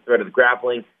takedowns, the threat of the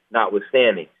grappling,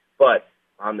 notwithstanding. But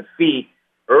on the feet,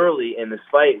 early in this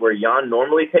fight where Jan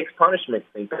normally takes punishment,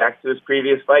 think back to his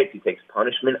previous fights, he takes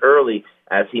punishment early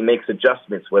as he makes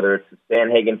adjustments, whether it's a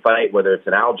Sanhagen fight, whether it's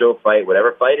an Aljo fight,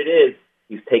 whatever fight it is,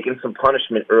 he's taking some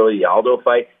punishment early. The Aldo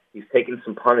fight, he's taking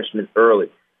some punishment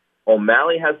early.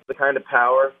 O'Malley has the kind of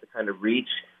power, the kind of reach,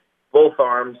 both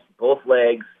arms, both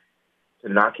legs,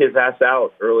 to knock his ass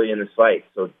out early in this fight.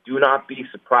 So do not be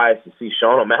surprised to see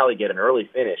Sean O'Malley get an early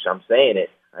finish. I'm saying it.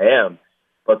 I am.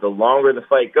 But the longer the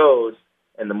fight goes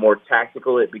and the more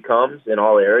tactical it becomes in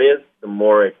all areas, the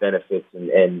more it benefits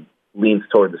and leans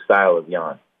toward the style of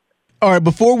Jan. All right,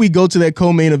 before we go to that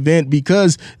co-main event,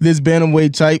 because this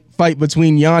bantamweight type fight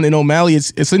between Jan and O'Malley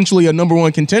is essentially a number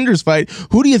one contenders fight,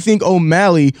 who do you think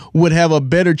O'Malley would have a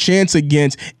better chance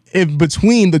against if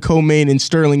between the co-main and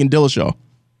Sterling and Dillashaw?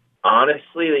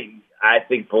 Honestly, I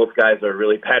think both guys are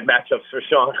really bad matchups for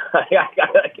Sean.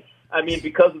 I mean,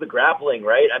 because of the grappling,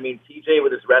 right? I mean, TJ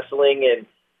with his wrestling and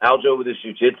Aljo with his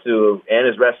jiu-jitsu and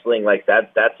his wrestling, like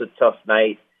that's a tough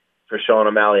night for Sean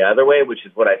O'Malley either way, which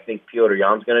is what I think Piotr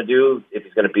Jan's going to do. If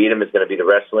he's going to beat him, it's going to be the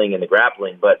wrestling and the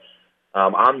grappling. But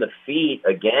on the feet,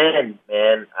 again,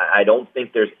 man, I don't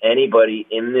think there's anybody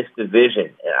in this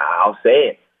division. I'll say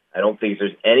it. I don't think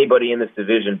there's anybody in this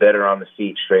division better on the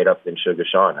feet straight up than Sugar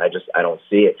Sean. I don't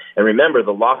see it. And remember,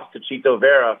 the loss to Chito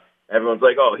Vera, everyone's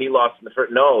like, oh, he lost in the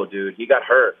first. No, dude, he got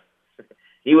hurt.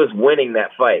 He was winning that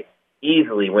fight,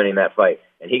 easily winning that fight,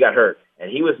 and he got hurt. And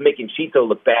he was making Chito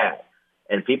look bad.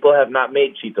 And people have not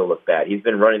made Chito look bad. He's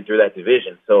been running through that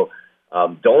division. So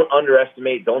don't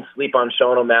underestimate, don't sleep on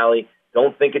Sean O'Malley.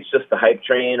 Don't think it's just the hype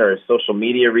train or his social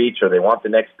media reach or they want the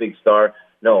next big star.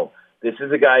 No. This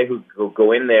is a guy who will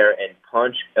go in there and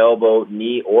punch, elbow,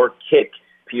 knee, or kick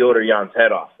Piotr Jan's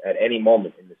head off at any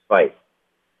moment in this fight.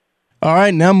 All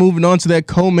right, now moving on to that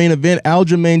co-main event,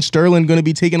 Aljamain Sterling going to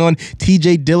be taking on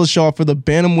TJ Dillashaw for the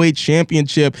Bantamweight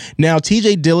Championship. Now,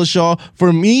 TJ Dillashaw,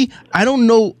 for me, I don't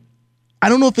know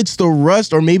if it's the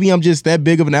rust or maybe I'm just that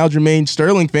big of an Aljamain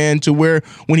Sterling fan to where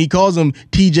when he calls him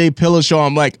TJ Dillashaw,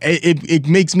 I'm like, it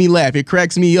makes me laugh. It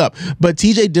cracks me up. But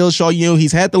TJ Dillashaw, you know,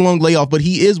 he's had the long layoff, but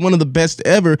he is one of the best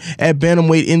ever at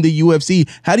bantamweight in the UFC.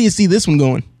 How do you see this one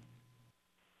going?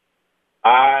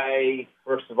 I,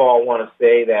 first of all, want to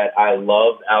say that I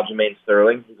love Aljamain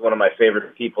Sterling. He's one of my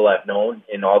favorite people I've known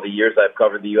in all the years I've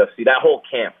covered the UFC. That whole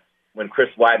camp, when Chris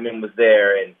Weidman was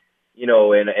there and you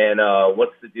know, and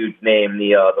what's the dude's name?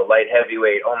 The light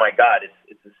heavyweight. Oh my God,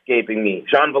 it's escaping me.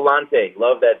 John Vellante,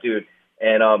 love that dude.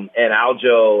 and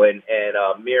Aljo and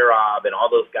Mirab and all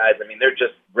those guys. I mean, they're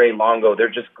just Ray Longo. They're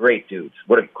just great dudes.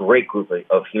 What a great group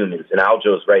of humans. And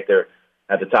Aljo's right there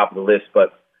at the top of the list.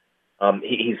 But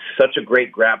he's such a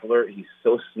great grappler. He's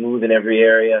so smooth in every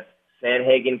area.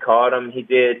 Sandhagen caught him. He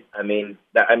did. He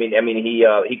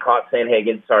caught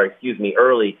Sandhagen.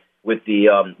 Early with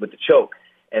the choke,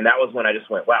 and that was when I just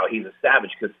went, wow, he's a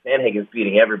savage, because Sandhagen's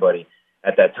beating everybody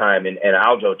at that time, and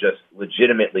Aljo just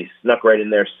legitimately snuck right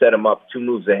in there, set him up 2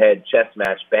 moves ahead, chest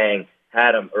match, bang,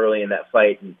 had him early in that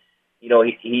fight. And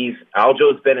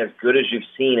Aljo's been as good as you've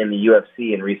seen in the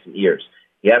UFC in recent years.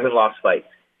 He hasn't lost fights.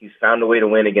 He's found a way to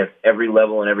win against every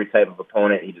level and every type of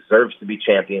opponent. He deserves to be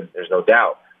champion. There's no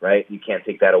doubt, right? You can't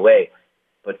take that away.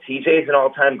 But TJ's an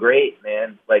all-time great,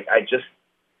 man.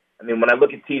 When I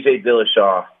look at TJ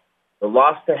Dillashaw, the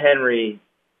loss to Henry,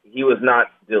 he was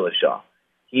not Dillashaw.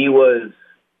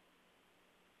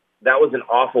 That was an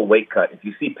awful weight cut. If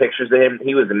you see pictures of him,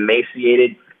 he was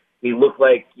emaciated. He looked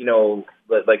like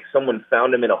someone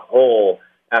found him in a hole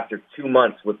after 2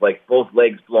 months with both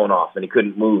legs blown off, and he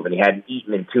couldn't move, and he hadn't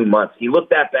eaten in 2 months. He looked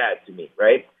that bad to me,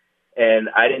 right? And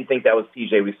I didn't think that was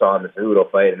TJ we saw in the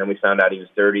Cejudo fight, and then we found out he was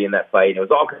dirty in that fight. And it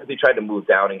was all because he tried to move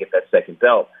down and get that second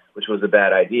belt, which was a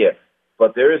bad idea.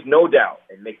 But there is no doubt,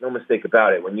 and make no mistake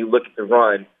about it, when you look at the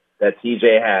run that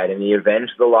TJ had, and he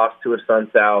avenged the loss to his son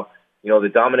Sal, the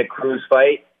Dominic Cruz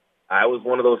fight, I was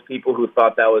one of those people who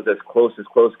thought that was as close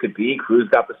could be. Cruz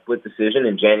got the split decision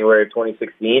in January of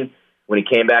 2016 when he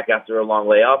came back after a long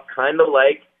layoff, kind of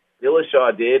like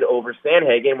Dillashaw did over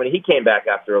Sandhagen when he came back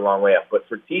after a long layoff. But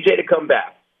for TJ to come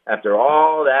back after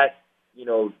all that,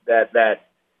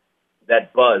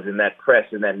 that buzz and that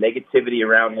press and that negativity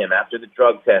around him after the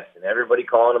drug test and everybody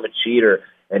calling him a cheater,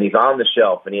 and he's on the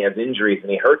shelf and he has injuries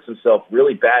and he hurts himself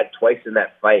really bad twice in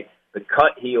that fight. The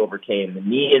cut he overcame, the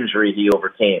knee injury he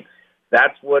overcame.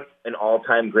 That's what an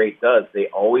all-time great does. They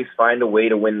always find a way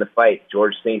to win the fight.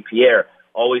 George St. Pierre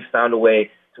always found a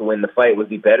way to win the fight. Was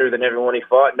he better than everyone he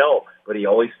fought? No, but he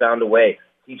always found a way.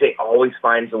 TJ always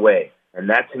finds a way. And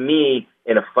that, to me,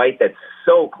 in a fight that's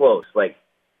so close,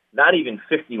 not even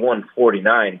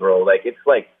 51-49, bro. It's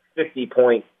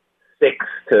 50.6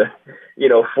 to,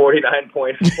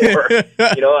 49.4.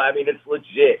 It's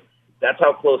legit. That's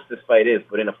how close this fight is.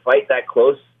 But in a fight that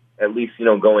close, at least,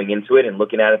 going into it and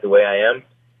looking at it the way I am,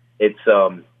 it's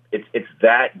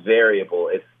that variable.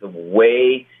 It's the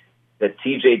way that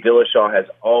TJ Dillashaw has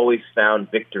always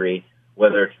found victory,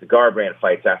 whether it's the Garbrandt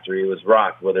fights after he was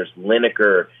rocked, whether it's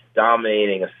Lineker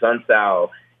dominating a Sunsao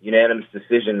unanimous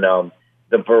decision,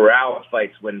 the Barao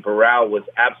fights when Barao was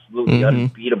absolutely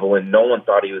unbeatable and no one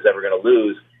thought he was ever going to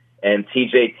lose, and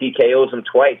TJ TKOs him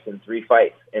twice in 3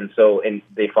 fights. And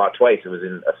they fought twice. It was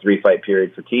in a 3-fight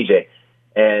period for TJ.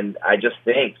 And I just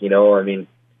think, the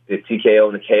TKO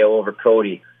and the KO over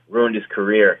Cody ruined his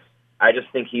career. I just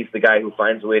think he's the guy who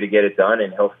finds a way to get it done,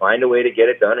 and he'll find a way to get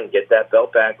it done and get that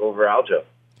belt back over Aljo.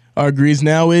 Agrees.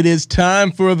 Now it is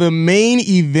time for the main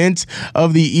event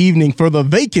of the evening for the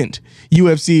vacant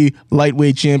UFC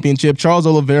lightweight championship. Charles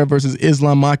Oliveira versus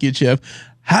Islam Makhachev.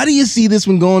 How do you see this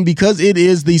one going? Because it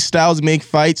is the styles make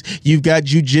fights. You've got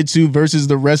jiu-jitsu versus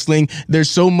the wrestling.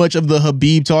 There's so much of the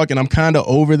Habib talk, and I'm kind of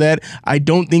over that. I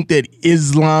don't think that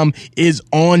Islam is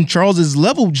on Charles's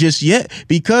level just yet,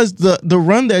 because the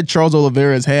run that Charles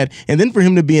Oliveira has had, and then for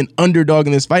him to be an underdog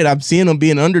in this fight, I'm seeing him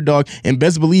be an underdog, and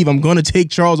best believe I'm going to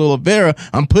take Charles Oliveira.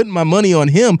 I'm putting my money on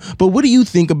him. But what do you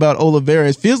think about Oliveira?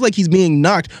 It feels like he's being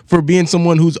knocked for being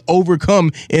someone who's overcome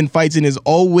in fights and is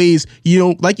always,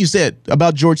 like you said,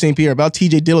 about George St. Pierre, about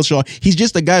TJ Dillashaw. He's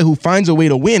just a guy who finds a way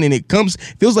to win, and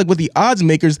feels like with the odds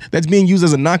makers, that's being used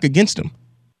as a knock against him.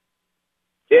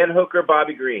 Dan Hooker,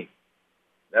 Bobby Green.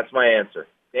 That's my answer.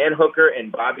 Dan Hooker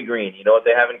and Bobby Green. You know what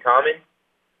they have in common?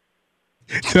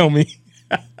 Tell me.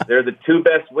 They're the 2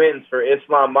 best wins for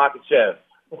Islam Makhachev.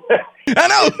 I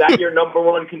know. Is that your number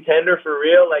 1 contender for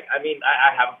real?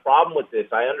 I have a problem with this.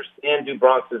 I understand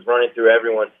DuBronx is running through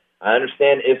everyone. I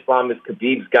understand Islam is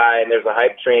Khabib's guy, and there's a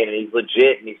hype train, and he's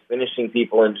legit, and he's finishing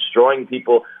people and destroying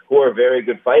people who are very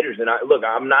good fighters. And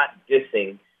I'm not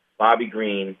dissing Bobby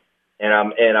Green, and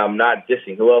I'm not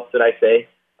dissing. Who else did I say?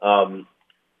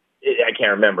 I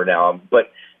can't remember now.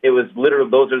 But it was literally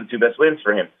those are the 2 best wins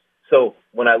for him. So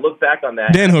when I look back on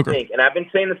that, Dan Hooker. and I've been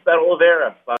saying this about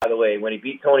Oliveira, by the way, when he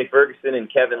beat Tony Ferguson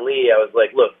and Kevin Lee, I was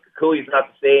like, look, Kuli's not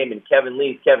the same, and Kevin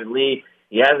Lee's Kevin Lee.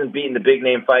 He hasn't beaten the big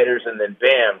name fighters, and then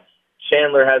bam.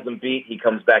 Chandler has him beat. He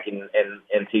comes back and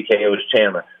TKOs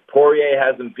Chandler. Poirier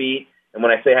has him beat. And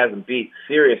when I say has him beat,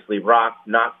 seriously, rocked,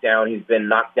 knocked down. He's been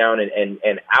knocked down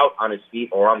and out on his feet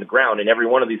or on the ground in every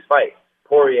one of these fights.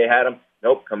 Poirier had him.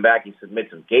 Nope, come back. He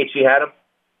submits him. Gaethje had him.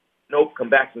 Nope, come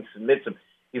back and submits him.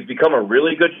 He's become a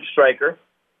really good striker.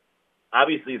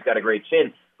 Obviously, he's got a great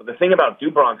chin. But the thing about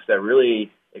Dubronx that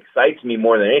really excites me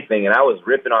more than anything, and I was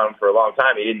ripping on him for a long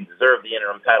time, he didn't deserve the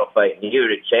interim title fight, and neither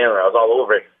did Chandler. I was all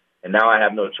over it. And now I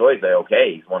have no choice.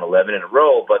 Okay, he's won 11 in a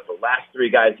row, but the last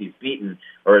 3 guys he's beaten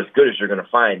are as good as you're going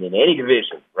to find in any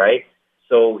division, right?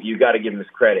 So you got to give him his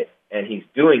credit. And he's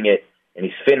doing it, and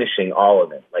he's finishing all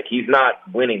of them. Like, he's not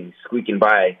winning, squeaking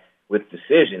by with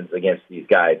decisions against these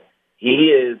guys. He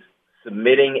is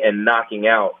submitting and knocking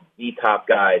out the top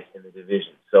guys in the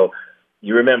division. So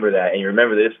you remember that, and you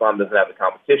remember that Islam doesn't have the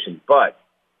competition. But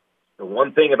the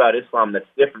one thing about Islam that's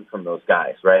different from those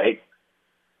guys, right?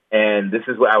 And this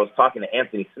is what I was talking to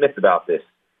Anthony Smith about this,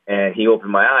 and he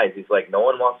opened my eyes. He's like, no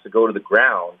one wants to go to the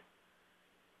ground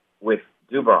with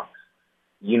Dubronx.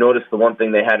 You notice the one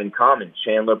thing they had in common,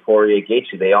 Chandler, Poirier,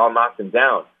 Gaethje, they all knocked him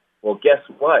down. Well, guess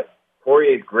what?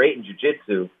 Poirier's great in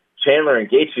jiu-jitsu. Chandler and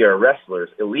Gaethje are wrestlers,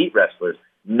 elite wrestlers.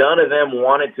 None of them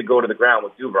wanted to go to the ground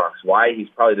with Dubronx. Why? He's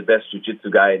probably the best jiu-jitsu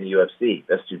guy in the UFC,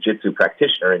 best jiu-jitsu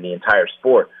practitioner in the entire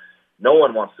sport. No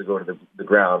one wants to go to the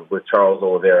ground with Charles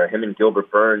Oliveira, him and Gilbert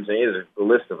Burns, and there's a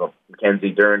list of them, Mackenzie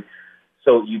Dern.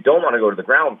 So you don't want to go to the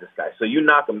ground with this guy. So you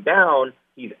knock him down,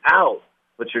 he's out,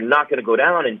 but you're not going to go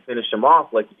down and finish him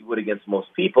off like you would against most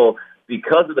people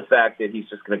because of the fact that he's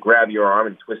just going to grab your arm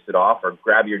and twist it off or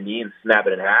grab your knee and snap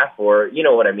it in half or, you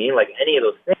know what I mean, like any of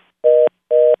those things.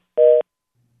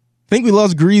 I think we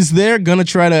lost Grease there. Gonna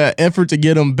try to effort to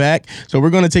get him back. So we're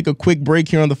gonna take a quick break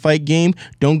here on the Fight Game.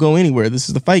 Don't go anywhere. This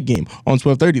is the Fight Game on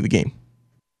 1230 The Game.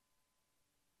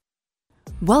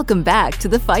 Welcome back to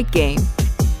the Fight Game.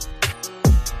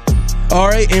 All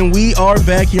right, and we are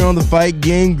back here on the Fight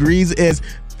Game. Grease has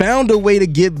found a way to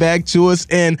get back to us,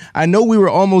 and I know we were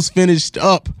almost finished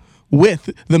up with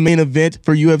the main event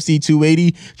for UFC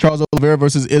 280, Charles Oliveira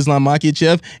versus Islam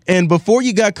Makhachev. And before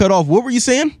you got cut off, what were you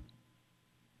saying?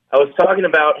 I was talking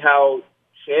about how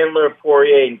Chandler,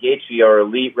 Poirier, and Gaethje are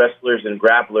elite wrestlers and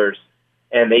grapplers,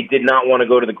 and they did not want to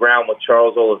go to the ground with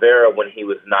Charles Oliveira when he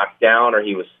was knocked down or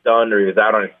he was stunned or he was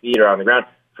out on his feet or on the ground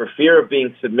for fear of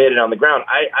being submitted on the ground.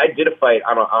 I did a fight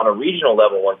on a regional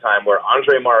level one time where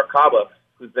Andre Maracaba,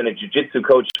 who's been a jiu-jitsu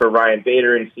coach for Ryan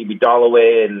Bader and CB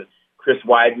Dollaway and Chris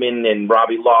Weidman and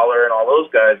Robbie Lawler and all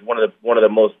those guys, one of the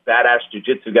most badass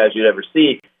jiu-jitsu guys you'd ever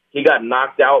see, he got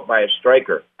knocked out by a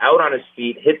striker, out on his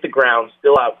feet, hit the ground,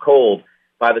 still out cold.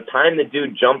 By the time the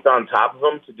dude jumped on top of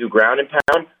him to do ground and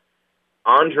pound,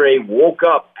 Andre woke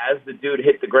up as the dude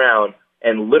hit the ground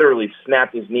and literally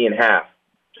snapped his knee in half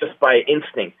just by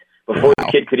instinct before the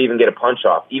kid could even get a punch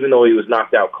off, even though he was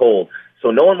knocked out cold.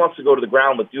 So no one wants to go to the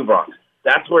ground with Dubronx.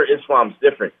 That's where Islam's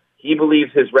different. He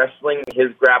believes his wrestling, his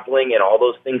grappling, and all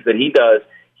those things that he does,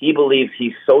 he believes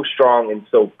he's so strong and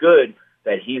so good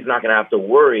that he's not going to have to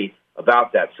worry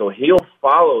about that. So he'll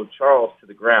follow Charles to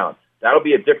the ground. That'll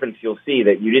be a difference you'll see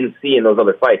that you didn't see in those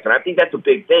other fights. And I think that's a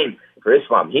big thing for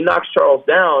Islam. He knocks Charles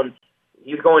down,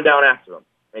 he's going down after him,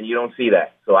 and you don't see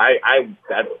that. So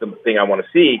that's the thing I want to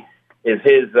see is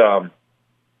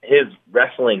his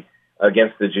wrestling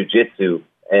against the jiu-jitsu.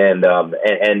 And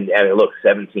look,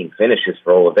 17 finishes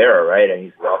for Oliveira, right? And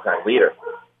he's the all-time leader.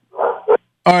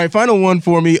 All right, final one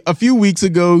for me. A few weeks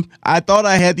ago, I thought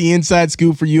I had the inside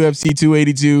scoop for UFC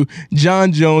 282.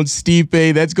 John Jones,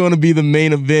 Stipe, that's going to be the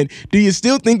main event. Do you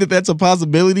still think that that's a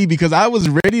possibility? Because I was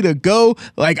ready to go,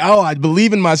 like, oh, I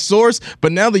believe in my source.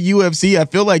 But now the UFC, I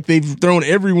feel like they've thrown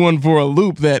everyone for a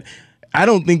loop that I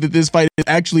don't think that this fight is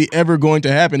actually ever going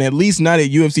to happen, at least not at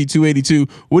UFC 282.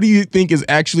 What do you think is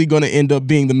actually going to end up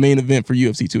being the main event for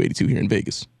UFC 282 here in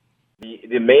Vegas?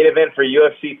 The main event for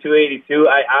UFC 282,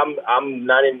 I'm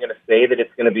not even going to say that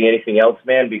it's going to be anything else,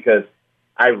 man, because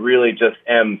I really just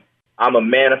am. I'm a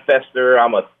manifester.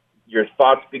 Your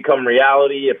thoughts become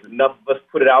reality. If enough of us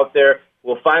put it out there,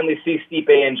 we'll finally see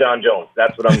Stipe and John Jones.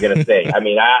 That's what I'm going to say. I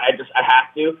mean, I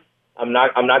have to. I'm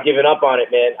not giving up on it,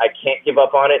 man. I can't give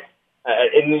up on it.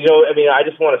 I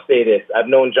just want to say this. I've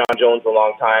known John Jones a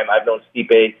long time. I've known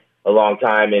Stipe a long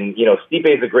time, and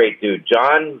Stipe's a great dude.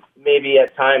 John, maybe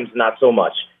at times not so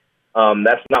much.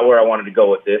 That's not where I wanted to go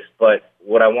with this, but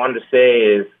what I wanted to say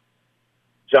is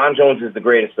John Jones is the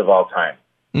greatest of all time.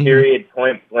 Mm-hmm. Period,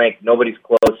 point blank, nobody's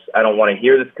close. I don't want to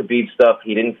hear this Khabib stuff.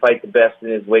 He didn't fight the best in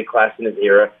his weight class in his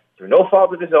era, through no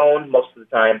fault of his own most of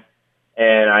the time,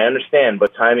 and I understand,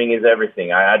 but timing is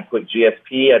everything. I'd put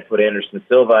GSP, I'd put Anderson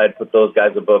Silva, I'd put those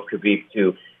guys above Khabib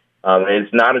too. And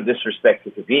it's not a disrespect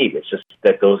to Khabib. It's just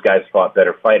that those guys fought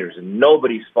better fighters. And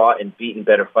nobody's fought and beaten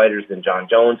better fighters than John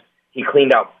Jones. He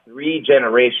cleaned out 3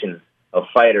 generations of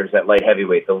fighters at light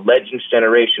heavyweight. The Legends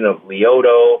generation of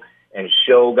Lyoto and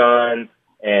Shogun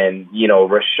and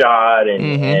Rashad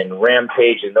and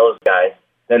Rampage and those guys.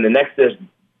 Then the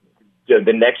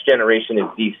next generation is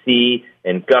DC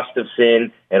and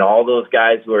Gustafson and all those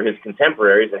guys who are his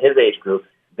contemporaries in his age group.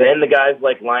 Then the guys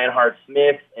like Lionheart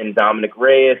Smith and Dominic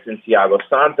Reyes and Thiago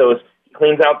Santos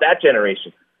cleans out that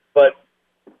generation. But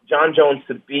John Jones,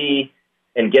 to be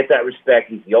and get that respect,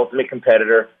 he's the ultimate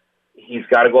competitor. He's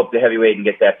got to go up to heavyweight and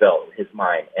get that belt in his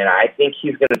mind. And I think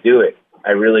he's going to do it.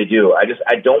 I really do.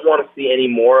 I don't want to see any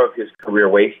more of his career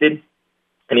wasted,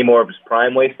 any more of his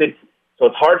prime wasted. So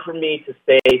it's hard for me to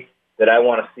say that I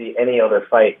want to see any other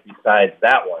fight besides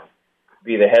that one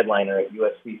be the headliner at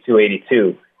UFC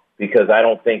 282, because I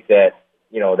don't think that,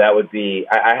 that would be,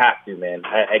 I have to, man.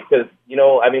 Because,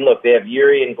 look, they have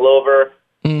Yuri and Glover.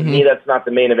 To me, that's not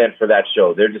the main event for that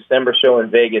show. Their December show in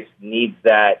Vegas needs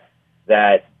that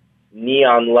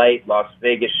neon light Las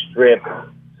Vegas Strip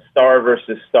star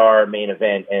versus star main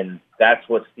event, and that's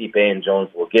what Stipe and Jones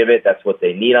will give it. That's what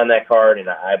they need on that card, and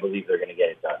I believe they're going to get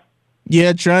it done.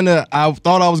 Yeah, I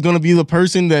thought I was going to be the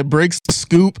person that breaks the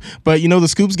scoop, but the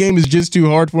scoops game is just too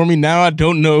hard for me. Now I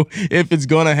don't know if it's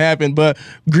going to happen. But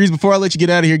Grease, before I let you get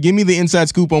out of here, give me the inside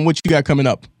scoop on what you got coming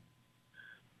up.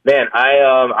 Man,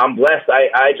 I'm blessed.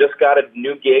 I just got a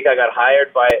new gig. I got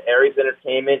hired by Aries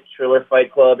Entertainment, Triller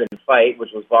Fight Club, and Fight,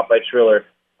 which was bought by Triller.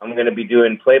 I'm going to be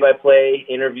doing play-by-play,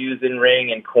 interviews in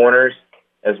ring and corners,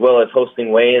 as well as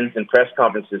hosting weigh-ins and press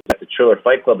conferences at the Triller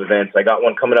Fight Club events. I got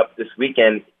one coming up this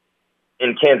weekend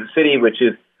in Kansas City, which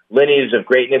is Lineage of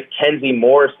Greatness. Kenzie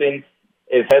Morrison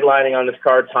is headlining on this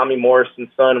card. Tommy Morrison's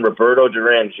son, Roberto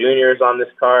Duran Jr. is on this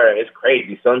card. It's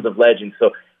crazy. Sons of Legends. So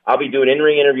I'll be doing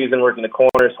in-ring interviews and working the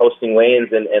corners, hosting weigh-ins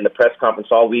and the press conference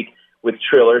all week with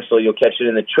Triller. So you'll catch it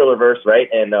in the Trillerverse, right?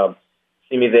 And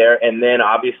see me there. And then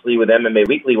obviously with MMA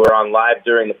Weekly, we're on live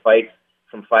during the fights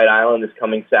from Fight Island this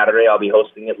coming Saturday. I'll be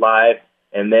hosting it live.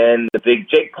 And then the big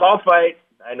Jake Paul fight,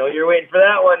 I know you're waiting for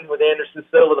that one with Anderson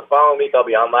Silva the following week. I'll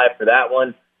be on live for that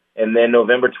one. And then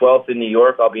November 12th in New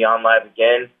York, I'll be on live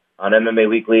again on MMA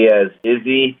Weekly as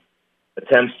Izzy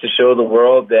attempts to show the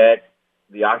world that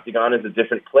the Octagon is a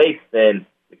different place than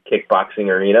the kickboxing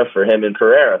arena for him and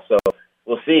Pereira. So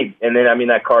we'll see. And then,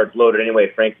 that card's loaded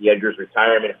anyway. Frankie Edgar's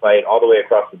retirement fight all the way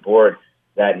across the board.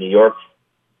 That New York,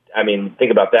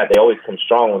 think about that. They always come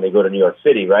strong when they go to New York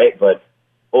City, right? But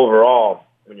overall,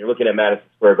 when you're looking at Madison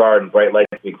Square Garden, Bright Lights,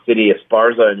 Big City,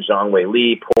 Esparza and Zhang Wei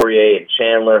Li, Poirier and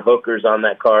Chandler, Hooker's on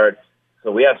that card.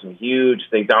 So we have some huge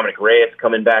things. Dominic Reyes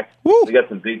coming back. Woo. We got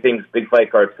some big things, big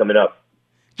fight cards coming up.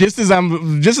 Just as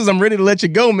I'm ready to let you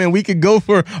go, man, we could go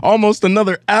for almost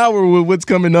another hour with what's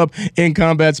coming up in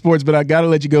combat sports, but I got to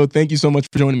let you go. Thank you so much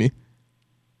for joining me.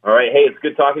 All right. Hey, it's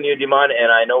good talking to you, Dimon.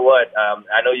 And I know what?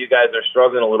 I know you guys are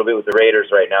struggling a little bit with the Raiders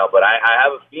right now, but I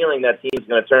have a feeling that team's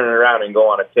going to turn it around and go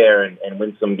on a tear and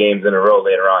win some games in a row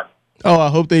later on. Oh, I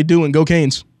hope they do, and go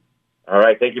Canes. All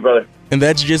right. Thank you, brother. And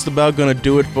that's just about going to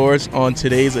do it for us on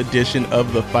today's edition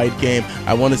of The Fight Game.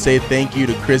 I want to say thank you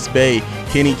to Chris Bay,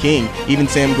 Kenny King, even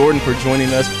Sam Gordon for joining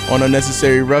us on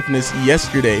Unnecessary Roughness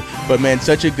yesterday. But, man,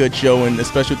 such a good show, and a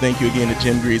special thank you again to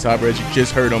Jim Grieshaber, as you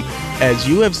just heard him, as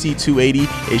UFC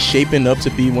 280 is shaping up to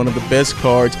be one of the best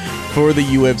cards for the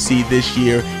UFC this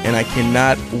year, and I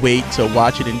cannot wait to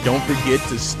watch it. And don't forget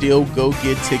to still go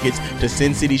get tickets to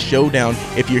Sin City Showdown.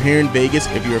 If you're here in Vegas,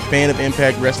 if you're a fan of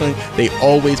Impact Wrestling, they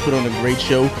always put on a great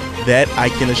show. That I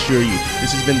can assure you.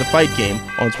 This has been The Fight Game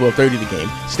on 1230 The Game.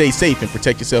 Stay safe and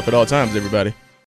protect yourself at all times, everybody.